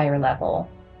restoration at a higher level?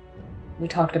 We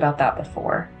talked about that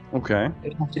before. Okay. It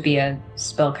would have to be a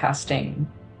spell casting,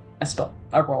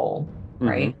 a roll,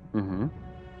 right? Mm-hmm.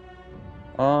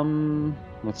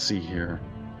 Let's see here.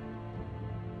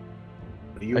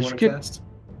 What do you As want you to get- cast?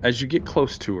 As you get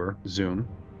close to her, Zune,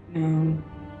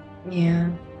 Yeah.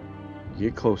 you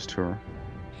get close to her.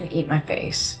 I eat my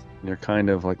face. And you're kind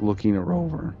of like looking her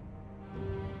over.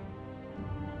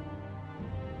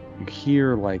 You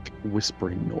hear like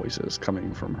whispering noises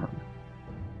coming from her.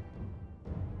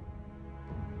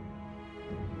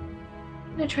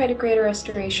 I'm gonna try to grade a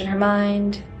restoration. Her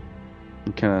mind.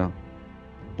 You kind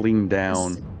of lean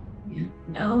down.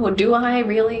 No, do I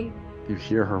really? You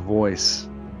hear her voice.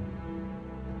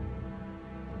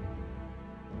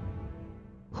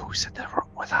 Who's in the room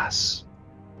with us?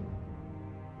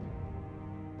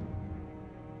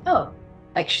 Oh,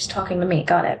 like she's talking to me.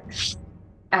 Got it.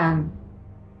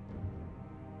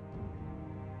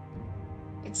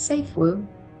 It's safe, Woo.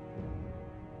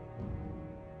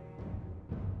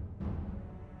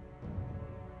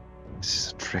 This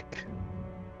is a trick.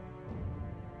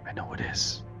 I know it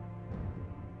is.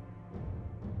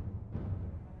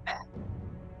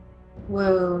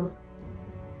 Woo.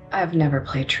 I've never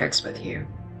played tricks with you.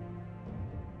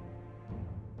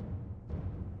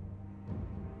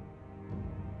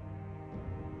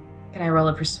 Can I roll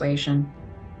a persuasion?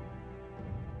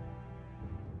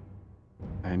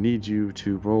 I need you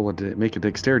to make a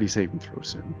dexterity saving throw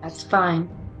soon. That's fine.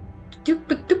 Doop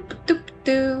doop doop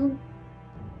doop.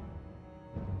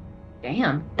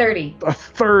 Damn, 30. A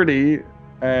 30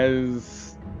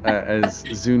 as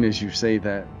soon as you say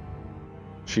that,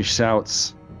 she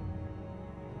shouts,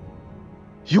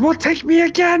 "You will take me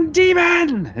again,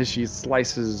 demon!" As she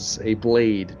slices a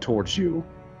blade towards you.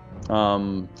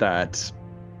 That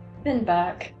Then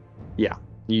back.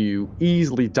 you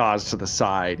easily dodge to the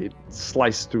side. It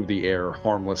sliced through the air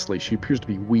harmlessly. She appears to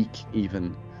be weak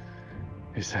even.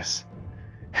 He says,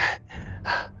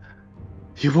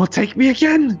 "You will take me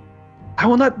again? I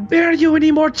will not bear you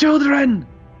any more children!"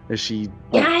 As she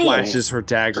Yes! flashes her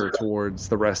dagger towards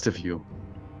the rest of you.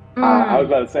 I was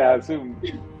about to say, I assume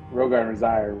Rogar and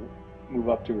Razire move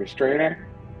up to restrain her.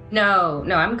 No,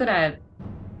 I'm gonna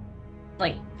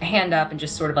like hand up and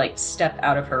just sort of like step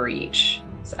out of her reach.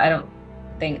 So I don't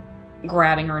think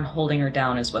grabbing her and holding her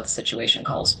down is what the situation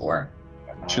calls for.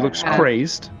 She looks Uh,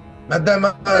 crazed. Madame,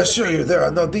 I assure you there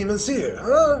are no demons here,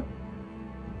 huh?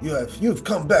 You've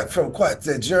come back from quite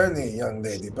a journey, young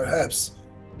lady. Perhaps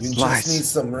you It's just lies. need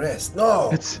some rest. No,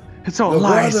 It's all your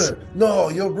lies. brother. No,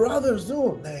 your brothers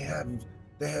do.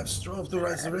 They have strove to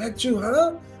resurrect you,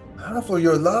 huh? Huh? For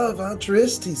your love, huh?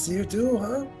 Trist, he's here too,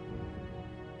 huh?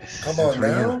 This Come isn't on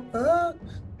real. now, huh?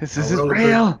 This I isn't rolled a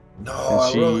real. No, And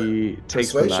I rolled she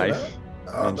takes the persuasion, knife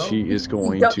huh? and she is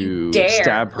going Don't to you dare.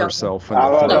 stab Don't herself in I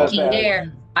the was throat. about Fucking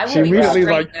dare. I She will immediately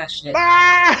restrain like, that shit.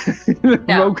 "Ah!"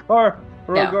 No.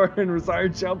 Rogar and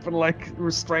Razire jump and like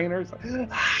restrain her. It's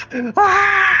like,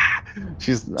 "Ah!"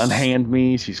 She's unhand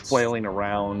me. She's flailing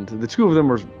around. The two of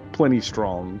them are plenty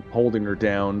strong, holding her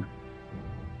down.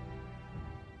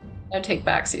 No take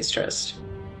backsies, Trist.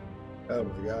 Oh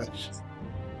my gosh.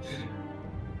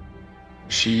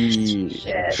 She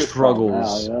Shit.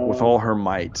 struggles Wow, yeah. with all her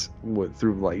might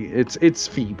through like it's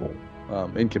feeble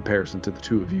in comparison to the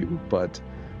two of you, but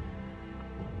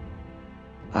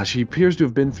she appears to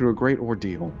have been through a great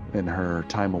ordeal in her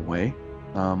time away.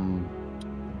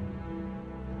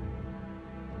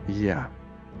 Yeah.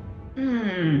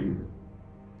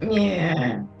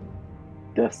 Yeah.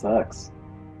 That sucks.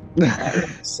 That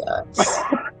sucks.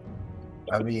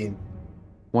 I mean,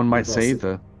 One might We've all say seen-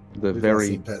 the we've all very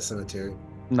seen Pet Cemetery.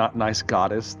 not nice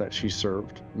goddess that she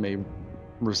served may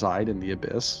reside in the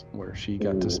abyss where she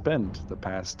got to Ooh. spend the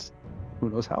past who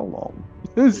knows how long.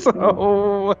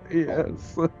 So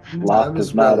yes. Lot Time does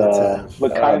is not relative.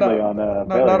 look kindly on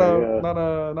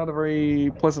Velree, not a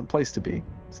very pleasant place to be.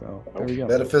 So there we go.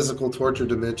 Metaphysical torture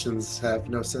dimensions have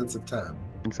no sense of time.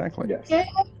 Exactly. Yes. Yeah.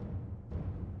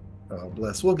 Oh,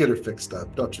 bless. We'll get her fixed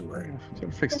up. Don't you worry. Get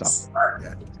her fixed up.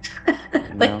 Yeah.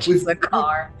 Like she's a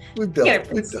car. We've Get dealt.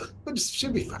 her We've fixed. done. It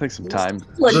should be fine. Take some time.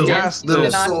 Little, Legit. little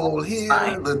Moving on. soul here,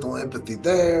 Fine. little empathy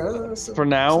there. For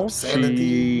now, some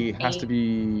sanity. she has to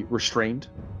be restrained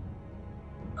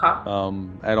Huh?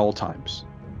 at all times,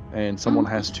 and someone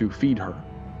has to feed her.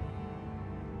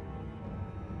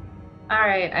 All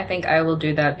right, I think I will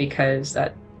do that because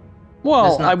that Well,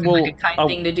 does not I seem will. like a kind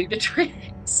thing to do to Trix.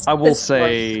 I will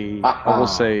say, Aha.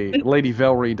 Lady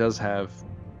Velree does have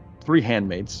 3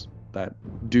 handmaids that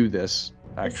do this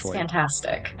It's actually,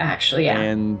 fantastic, actually. Yeah.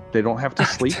 and they don't have to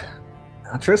sleep.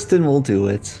 Tristan will do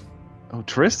it. Oh,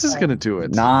 Trist is gonna do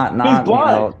it. Not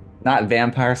blind. not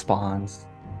vampire spawns.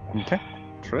 Okay,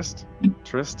 Trist,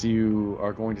 you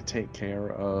are going to take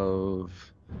care of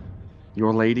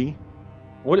your lady.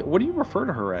 What do you refer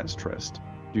to her as, Trist?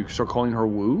 Do you start calling her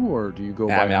Woo, or do you go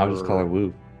Yeah, by I mean, I'll just call her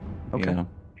Woo. Okay. You know?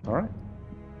 All right.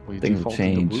 Well, you Things have default to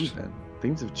Woo changed. then.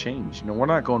 Things have changed. We're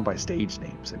not going by stage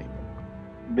names anymore.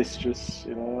 Mistress,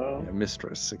 Yeah,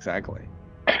 Mistress, exactly.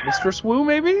 Mistress Woo,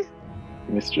 maybe?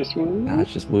 Mistress Woo? Nah,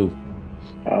 it's just Woo.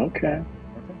 Okay.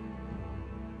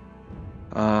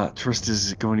 Trist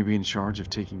is going to be in charge of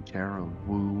taking care of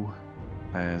Woo,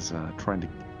 as trying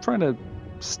to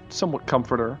somewhat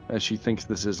comfort her as she thinks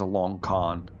this is a long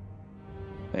con,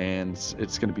 and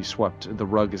it's going to be swept. The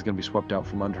rug is going to be swept out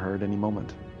from under her at any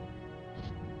moment.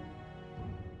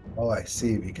 Oh, I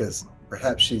see. Because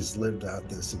perhaps she's lived out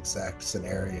this exact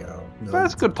scenario.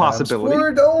 That's a good possibility. For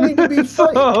it only to be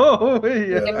frank. So,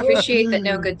 yeah. I appreciate that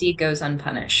no good deed goes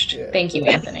unpunished. Yeah. Thank you,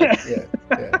 Anthony. Yeah.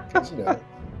 Because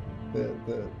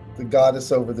the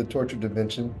goddess over the torture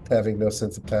dimension, having no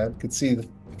sense of time, could see the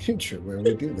future where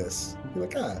we do this. Be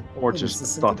like, Or maybe just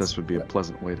it's thought this would be a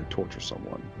pleasant way to torture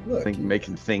someone. Make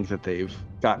them think that they've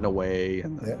gotten away.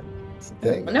 And yeah, it's the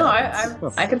thing. No,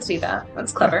 I could see that.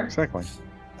 That's clever. Yeah, exactly.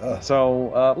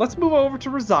 So let's move over to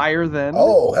Resire then.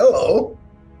 Oh, hello.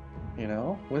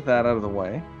 With that out of the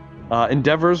way.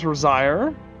 Endeavors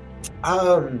Resire.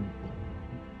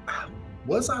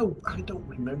 Was I don't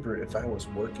remember if I was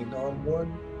working on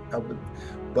one.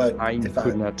 I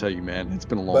could not tell you, man. It's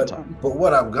been a long time. But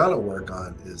what I'm gonna work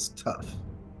on is tough.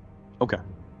 Okay.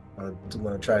 I'm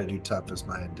gonna try to do tough as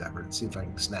my endeavor and see if I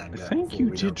can snag that. I think you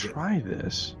did try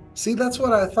this. See, that's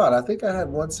what I thought. I think I had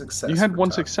one success. You had one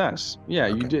success. Yeah,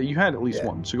 okay. You did. You had at least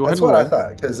one. So go ahead and roll. That's what I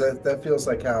thought, because that feels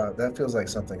like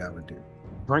something I would do.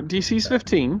 Right, DC's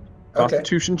 15.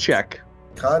 Constitution check.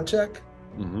 Con check.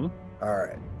 Mm-hmm. All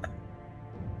right.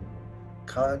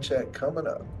 Con check coming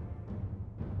up.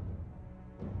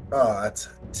 Oh, that's a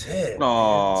 10.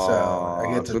 Oh, so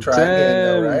I get to try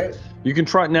again, though, right? You can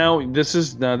try now. This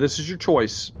is your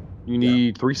choice. You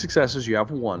need 3 successes. You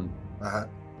have 1. Uh-huh.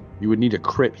 You would need a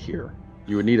crit here.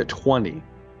 You would need a 20.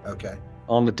 Okay.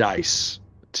 On the dice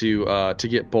to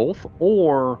get both,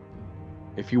 or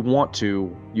if you want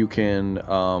to, you can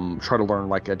try to learn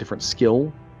like a different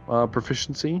skill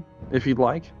proficiency if you'd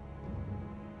like.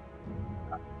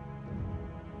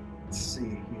 Let's see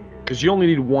here. Because you only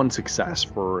need 1 success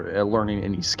for learning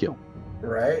any skill.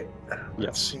 Right? Yes.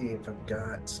 Let's see if I've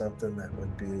got something that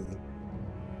would be...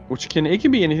 It can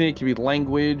be anything. It could be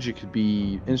language. It could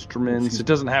be instruments. It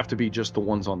doesn't have to be just the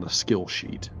ones on the skill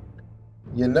sheet.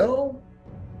 Just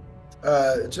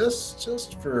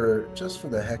for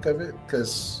the heck of it,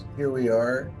 because here we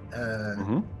are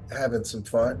having some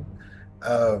fun,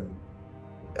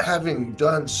 having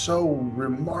done so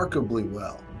remarkably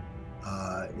well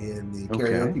in the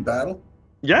karaoke battle.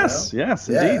 Yes,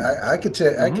 indeed. I could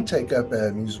take up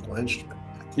a musical instrument.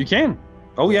 You can.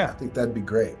 Oh yeah. I think that'd be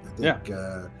great. I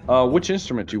think, which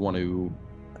instrument do you want to?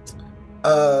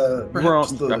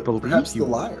 Perhaps the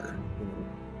lyre.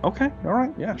 Okay. All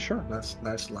right. Yeah. Sure.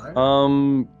 Nice lyre.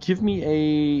 Give me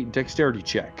a dexterity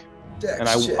check. And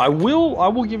I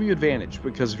will give you advantage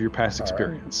because of your past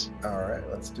experience. All right.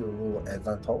 Let's do a little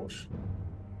advantage.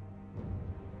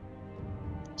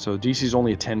 So DC's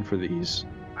only a 10 for these.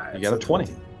 You got a 20.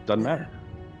 Doesn't matter.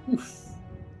 Oof.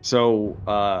 So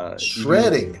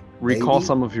shredding. Recall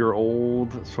some of your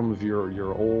old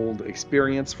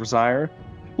experience for Zyre. A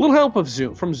little help from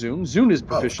Zune. Zune is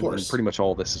proficient in pretty much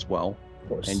all this as well. Of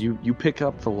course. And you pick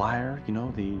up the lyre.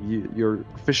 You're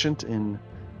proficient in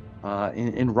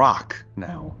rock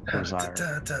now for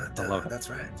Zyre. I love it. That's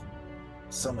right.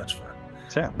 So much fun.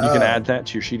 So yeah, you can add that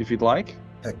to your sheet if you'd like.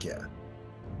 Heck yeah.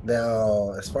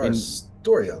 Now, as far as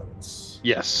story elements.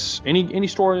 Yes. Any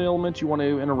story element you want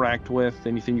to interact with,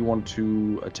 anything you want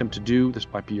to attempt to do, this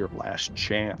might be your last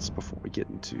chance before we get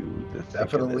into the thick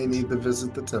Definitely of it. need to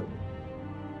visit the temple.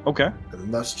 Okay. I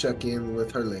must check in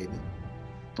with her lady.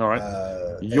 All right.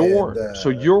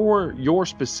 Your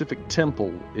specific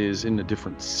temple is in a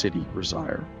different city,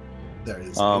 Resire. There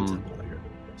is a temple here.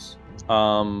 Yes.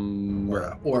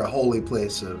 Or a holy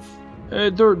place of...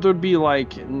 There'd be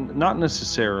like, not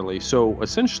necessarily. So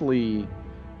essentially,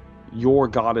 your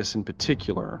goddess in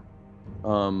particular,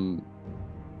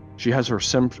 she has her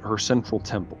central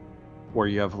temple, where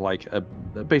you have like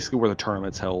basically where the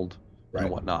tournament's held and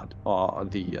whatnot.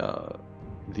 The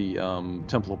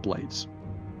Temple of Blades.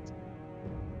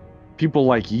 People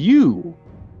like you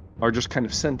are just kind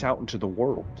of sent out into the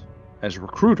world as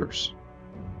recruiters.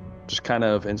 Just kind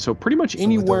of, and so pretty much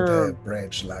anywhere. We don't have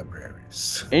branch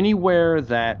libraries. Anywhere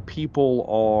that people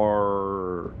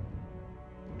are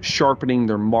sharpening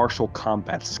their martial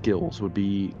combat skills would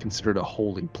be considered a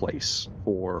holy place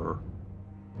for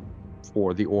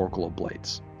the Oracle of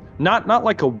Blades. Not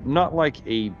like a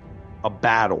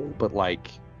battle, but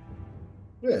like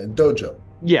dojo.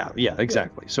 Yeah,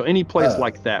 exactly. So any place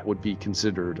like that would be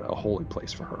considered a holy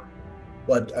place for her.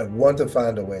 But I want to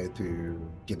find a way to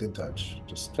get in touch.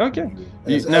 Just okay.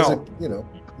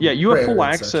 Yeah, you have full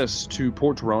access to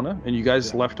Port Torona, and you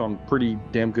guys left on pretty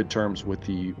damn good terms with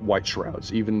the White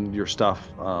Shrouds. Even your stuff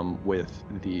with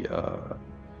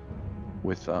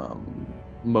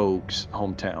Moog's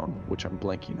hometown, which I'm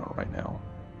blanking on right now,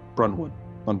 Brunwood.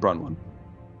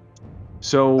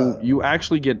 So you're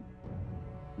actually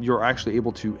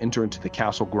able to enter into the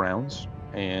castle grounds,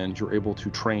 and you're able to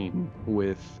train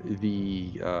with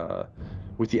the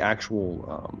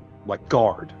actual like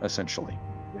guard, essentially.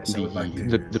 Yes,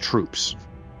 the troops.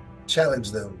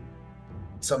 Challenge them,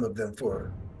 some of them,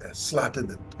 for a slot in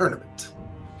the tournament.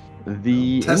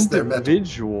 The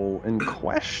individual in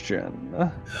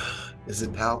question. Is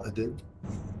it Paladin?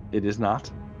 It is not.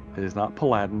 It is not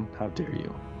Paladin. How dare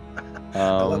you?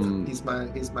 I love him. He's my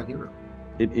hero.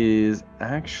 It is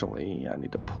actually. I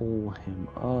need to pull him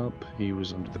up. He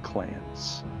was under the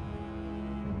clans.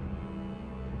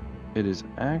 It is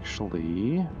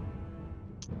actually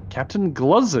Captain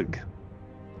Gluzig,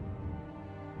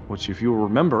 which, if you'll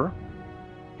remember,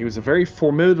 he was a very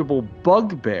formidable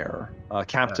bugbear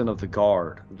captain of the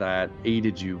guard that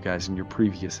aided you guys in your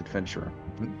previous adventure.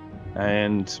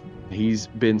 And he's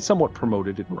been somewhat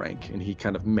promoted in rank, and he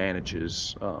kind of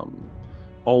manages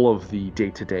all of the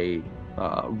day-to-day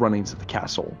runnings of the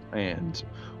castle and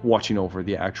watching over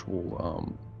the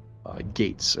actual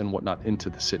gates and whatnot into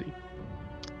the city.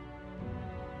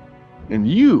 And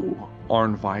you are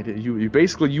invited. You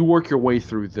basically work your way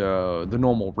through the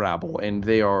normal rabble, and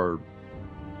they are.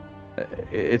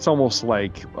 It's almost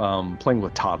like playing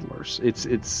with toddlers.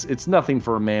 It's nothing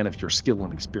for a man of your skill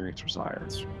and experience, Rosier.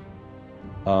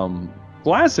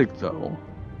 Glassic, though,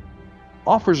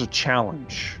 offers a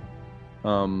challenge.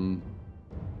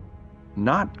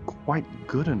 Not quite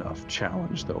good enough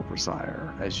challenge, though,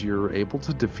 Rosier, as you're able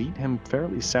to defeat him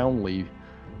fairly soundly,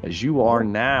 as you are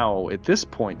now, at this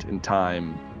point in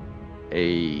time,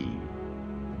 a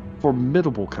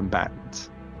formidable combatant.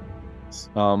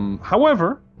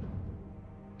 However,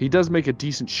 he does make a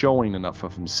decent showing enough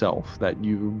of himself that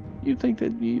you think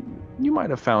that you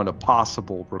might have found a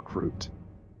possible recruit.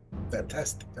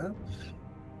 Fantastic, huh?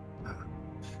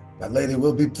 My lady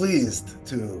will be pleased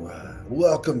to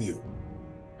welcome you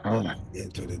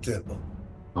into the temple.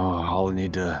 I'll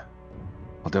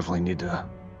definitely need to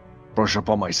brush up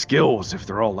on my skills if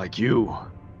they're all like you.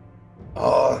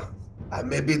 I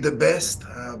may be the best,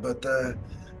 but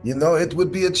it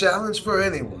would be a challenge for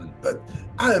anyone. But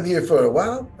I am here for a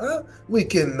while. We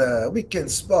can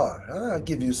spar. I'll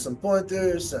give you some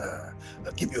pointers.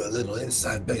 I'll give you a little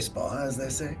inside baseball, as they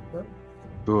say. Huh?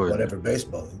 Good. Whatever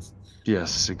baseball is.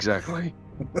 Yes, exactly.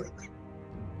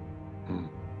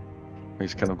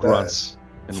 He's kind of grunts.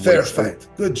 And fair fight.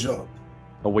 Good job.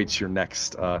 Awaits your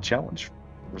next challenge,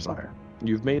 Rosier.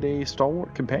 You've made a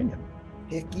stalwart companion.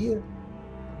 Heck yeah.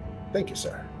 Thank you,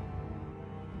 sir.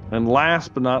 And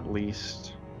last but not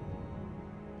least,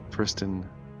 Tristan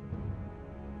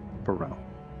Burrell.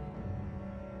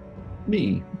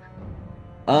 Me.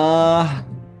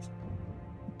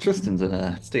 Tristan's in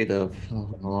a state of a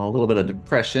little bit of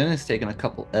depression. He's taken a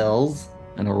couple L's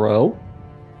in a row.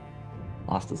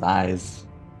 Lost his eyes.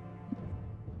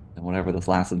 And whenever this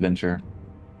last adventure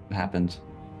happened.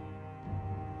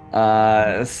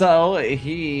 So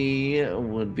he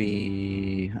would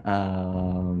be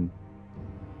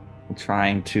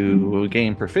trying to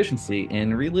gain proficiency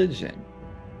in religion,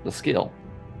 the skill.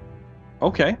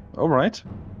 Okay, all right.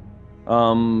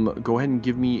 Go ahead and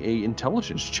give me a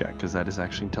intelligence check, because that is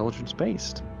actually intelligence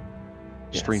based.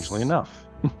 Yes. Strangely enough,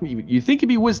 you think it'd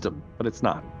be wisdom, but it's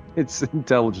not. It's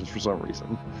intelligence for some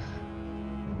reason.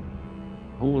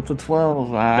 Oh, it's a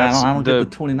 12. I don't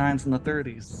get the 29s and the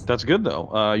 30s. That's good,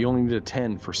 though. You only need a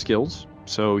 10 for skills.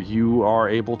 So you are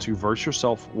able to verse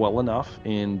yourself well enough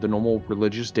in the normal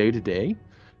religious day-to-day,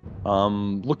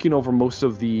 looking over most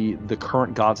of the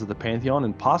current gods of the Pantheon,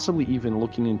 and possibly even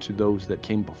looking into those that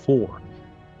came before.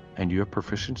 And you have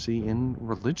proficiency in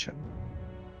religion.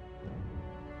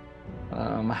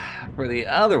 For the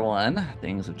other one,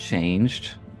 things have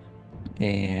changed.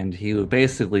 And he would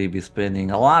basically be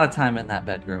spending a lot of time in that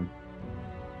bedroom.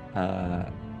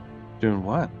 Doing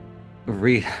what?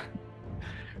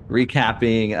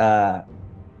 Recapping,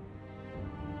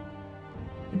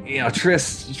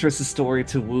 Triss's story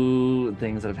to Wu,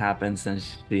 things that have happened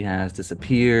since she has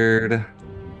disappeared.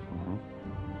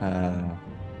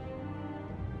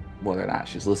 whether or not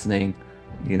she's listening,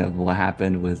 what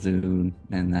happened with Zune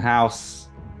in the house,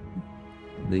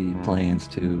 the plans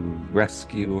to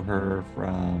rescue her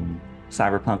from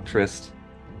Cyberpunk Trist.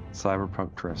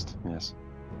 Cyberpunk Trist, yes.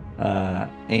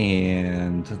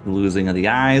 And the losing of the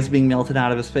eyes being melted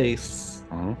out of his face.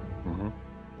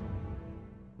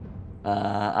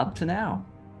 Up to now.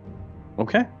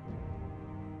 Okay.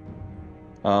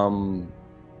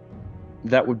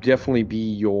 That would definitely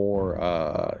be your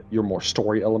more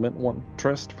story element one,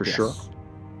 Trist, for sure.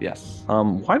 Yes.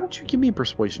 Why don't you give me a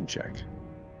persuasion check?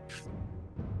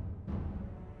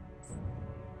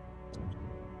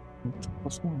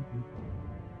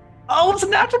 Oh, it's a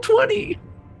natural 20.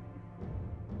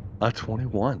 A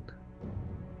 21.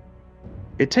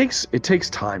 It takes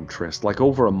time, Trist, like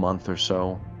over a month or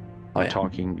so. You're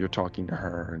talking to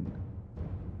her, and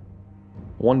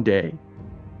one day,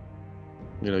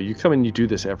 you come and you do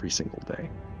this every single day,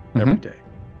 every day.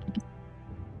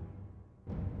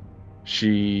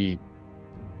 She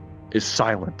is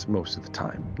silent most of the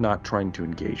time, not trying to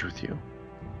engage with you.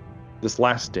 This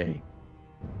last day,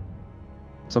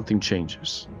 something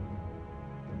changes.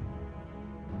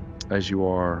 As you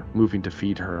are moving to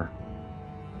feed her,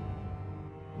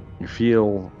 you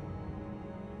feel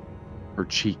her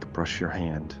cheek brush your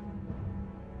hand.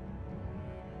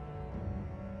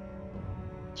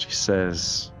 She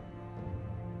says,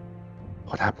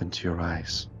 "What happened to your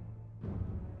eyes?"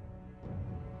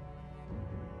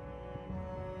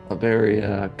 A very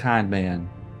kind man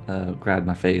grabbed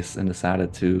my face and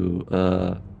decided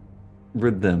to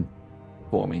rid them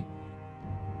for me.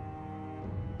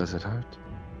 Does it hurt?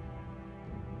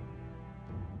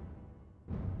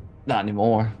 Not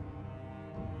anymore.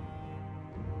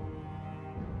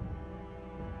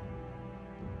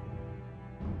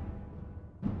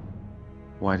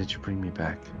 Why did you bring me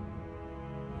back?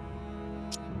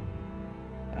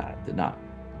 I did not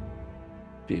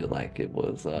feel like it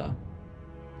was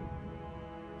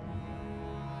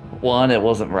one, it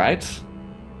wasn't right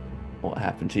what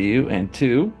happened to you, and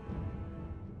two,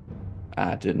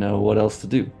 I didn't know what else to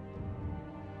do.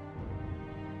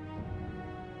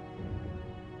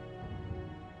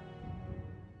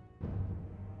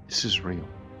 This is real.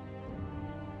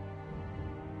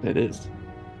 It is.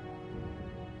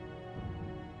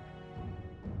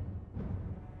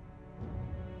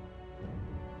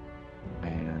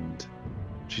 And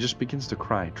she just begins to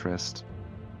cry, Trist.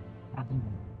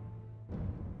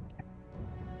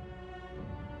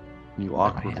 You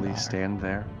awkwardly stand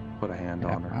there, put a hand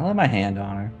on her. I lay my hand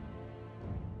on her.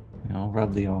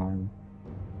 Rub the arm.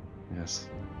 Yes.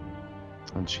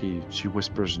 And she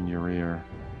whispers in your ear,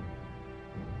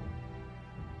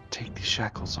 "Take these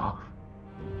shackles off.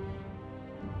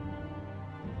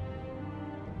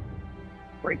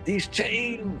 Break these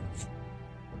chains."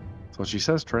 That's what she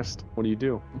says, Trist. What do you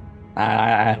do?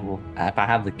 I will. If I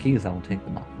have the keys, I will take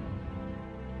them off.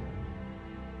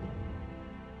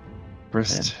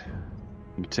 Trist,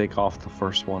 you take off the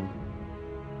first one,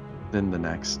 then the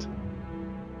next.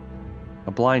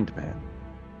 A blind man.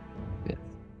 Yeah.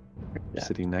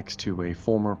 Sitting next to a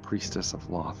former priestess of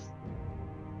Loth.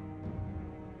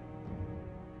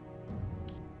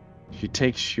 She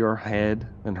takes your head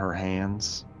in her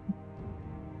hands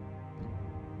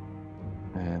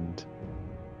and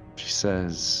she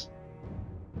says,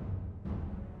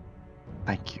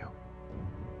 "Thank you.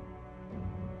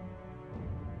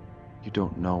 You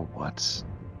don't know what.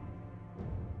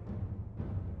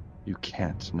 You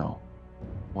can't know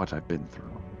what I've been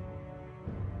through.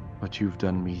 But you've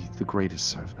done me the greatest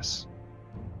service.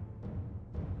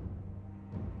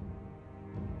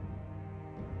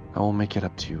 I will make it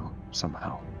up to you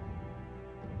somehow."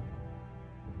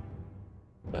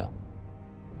 Well,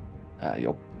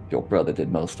 your brother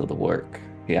did most of the work.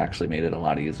 He actually made it a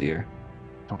lot easier.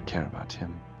 Don't care about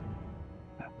him.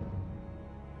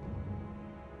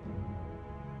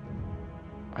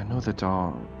 I know that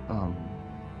our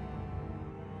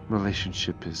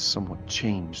relationship is somewhat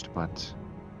changed, but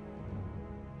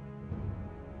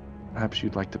perhaps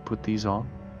you'd like to put these on?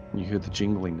 You hear the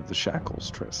jingling of the shackles,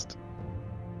 Trist.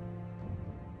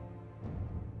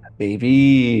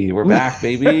 Baby, we're back,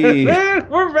 baby.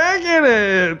 We're back in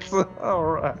it. All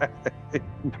right.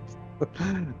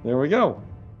 There we go.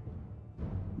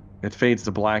 It fades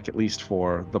to black, at least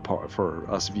for for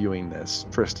us viewing this.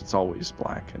 Trist, it's always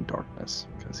black and darkness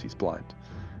because he's blind,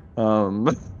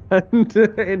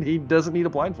 and he doesn't need a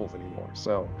blindfold anymore.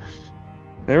 So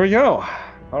there we go.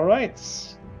 All right.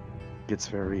 Gets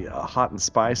very hot and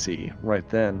spicy right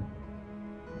then.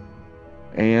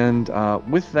 And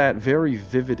with that very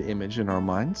vivid image in our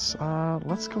minds,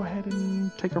 let's go ahead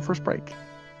and take our first break.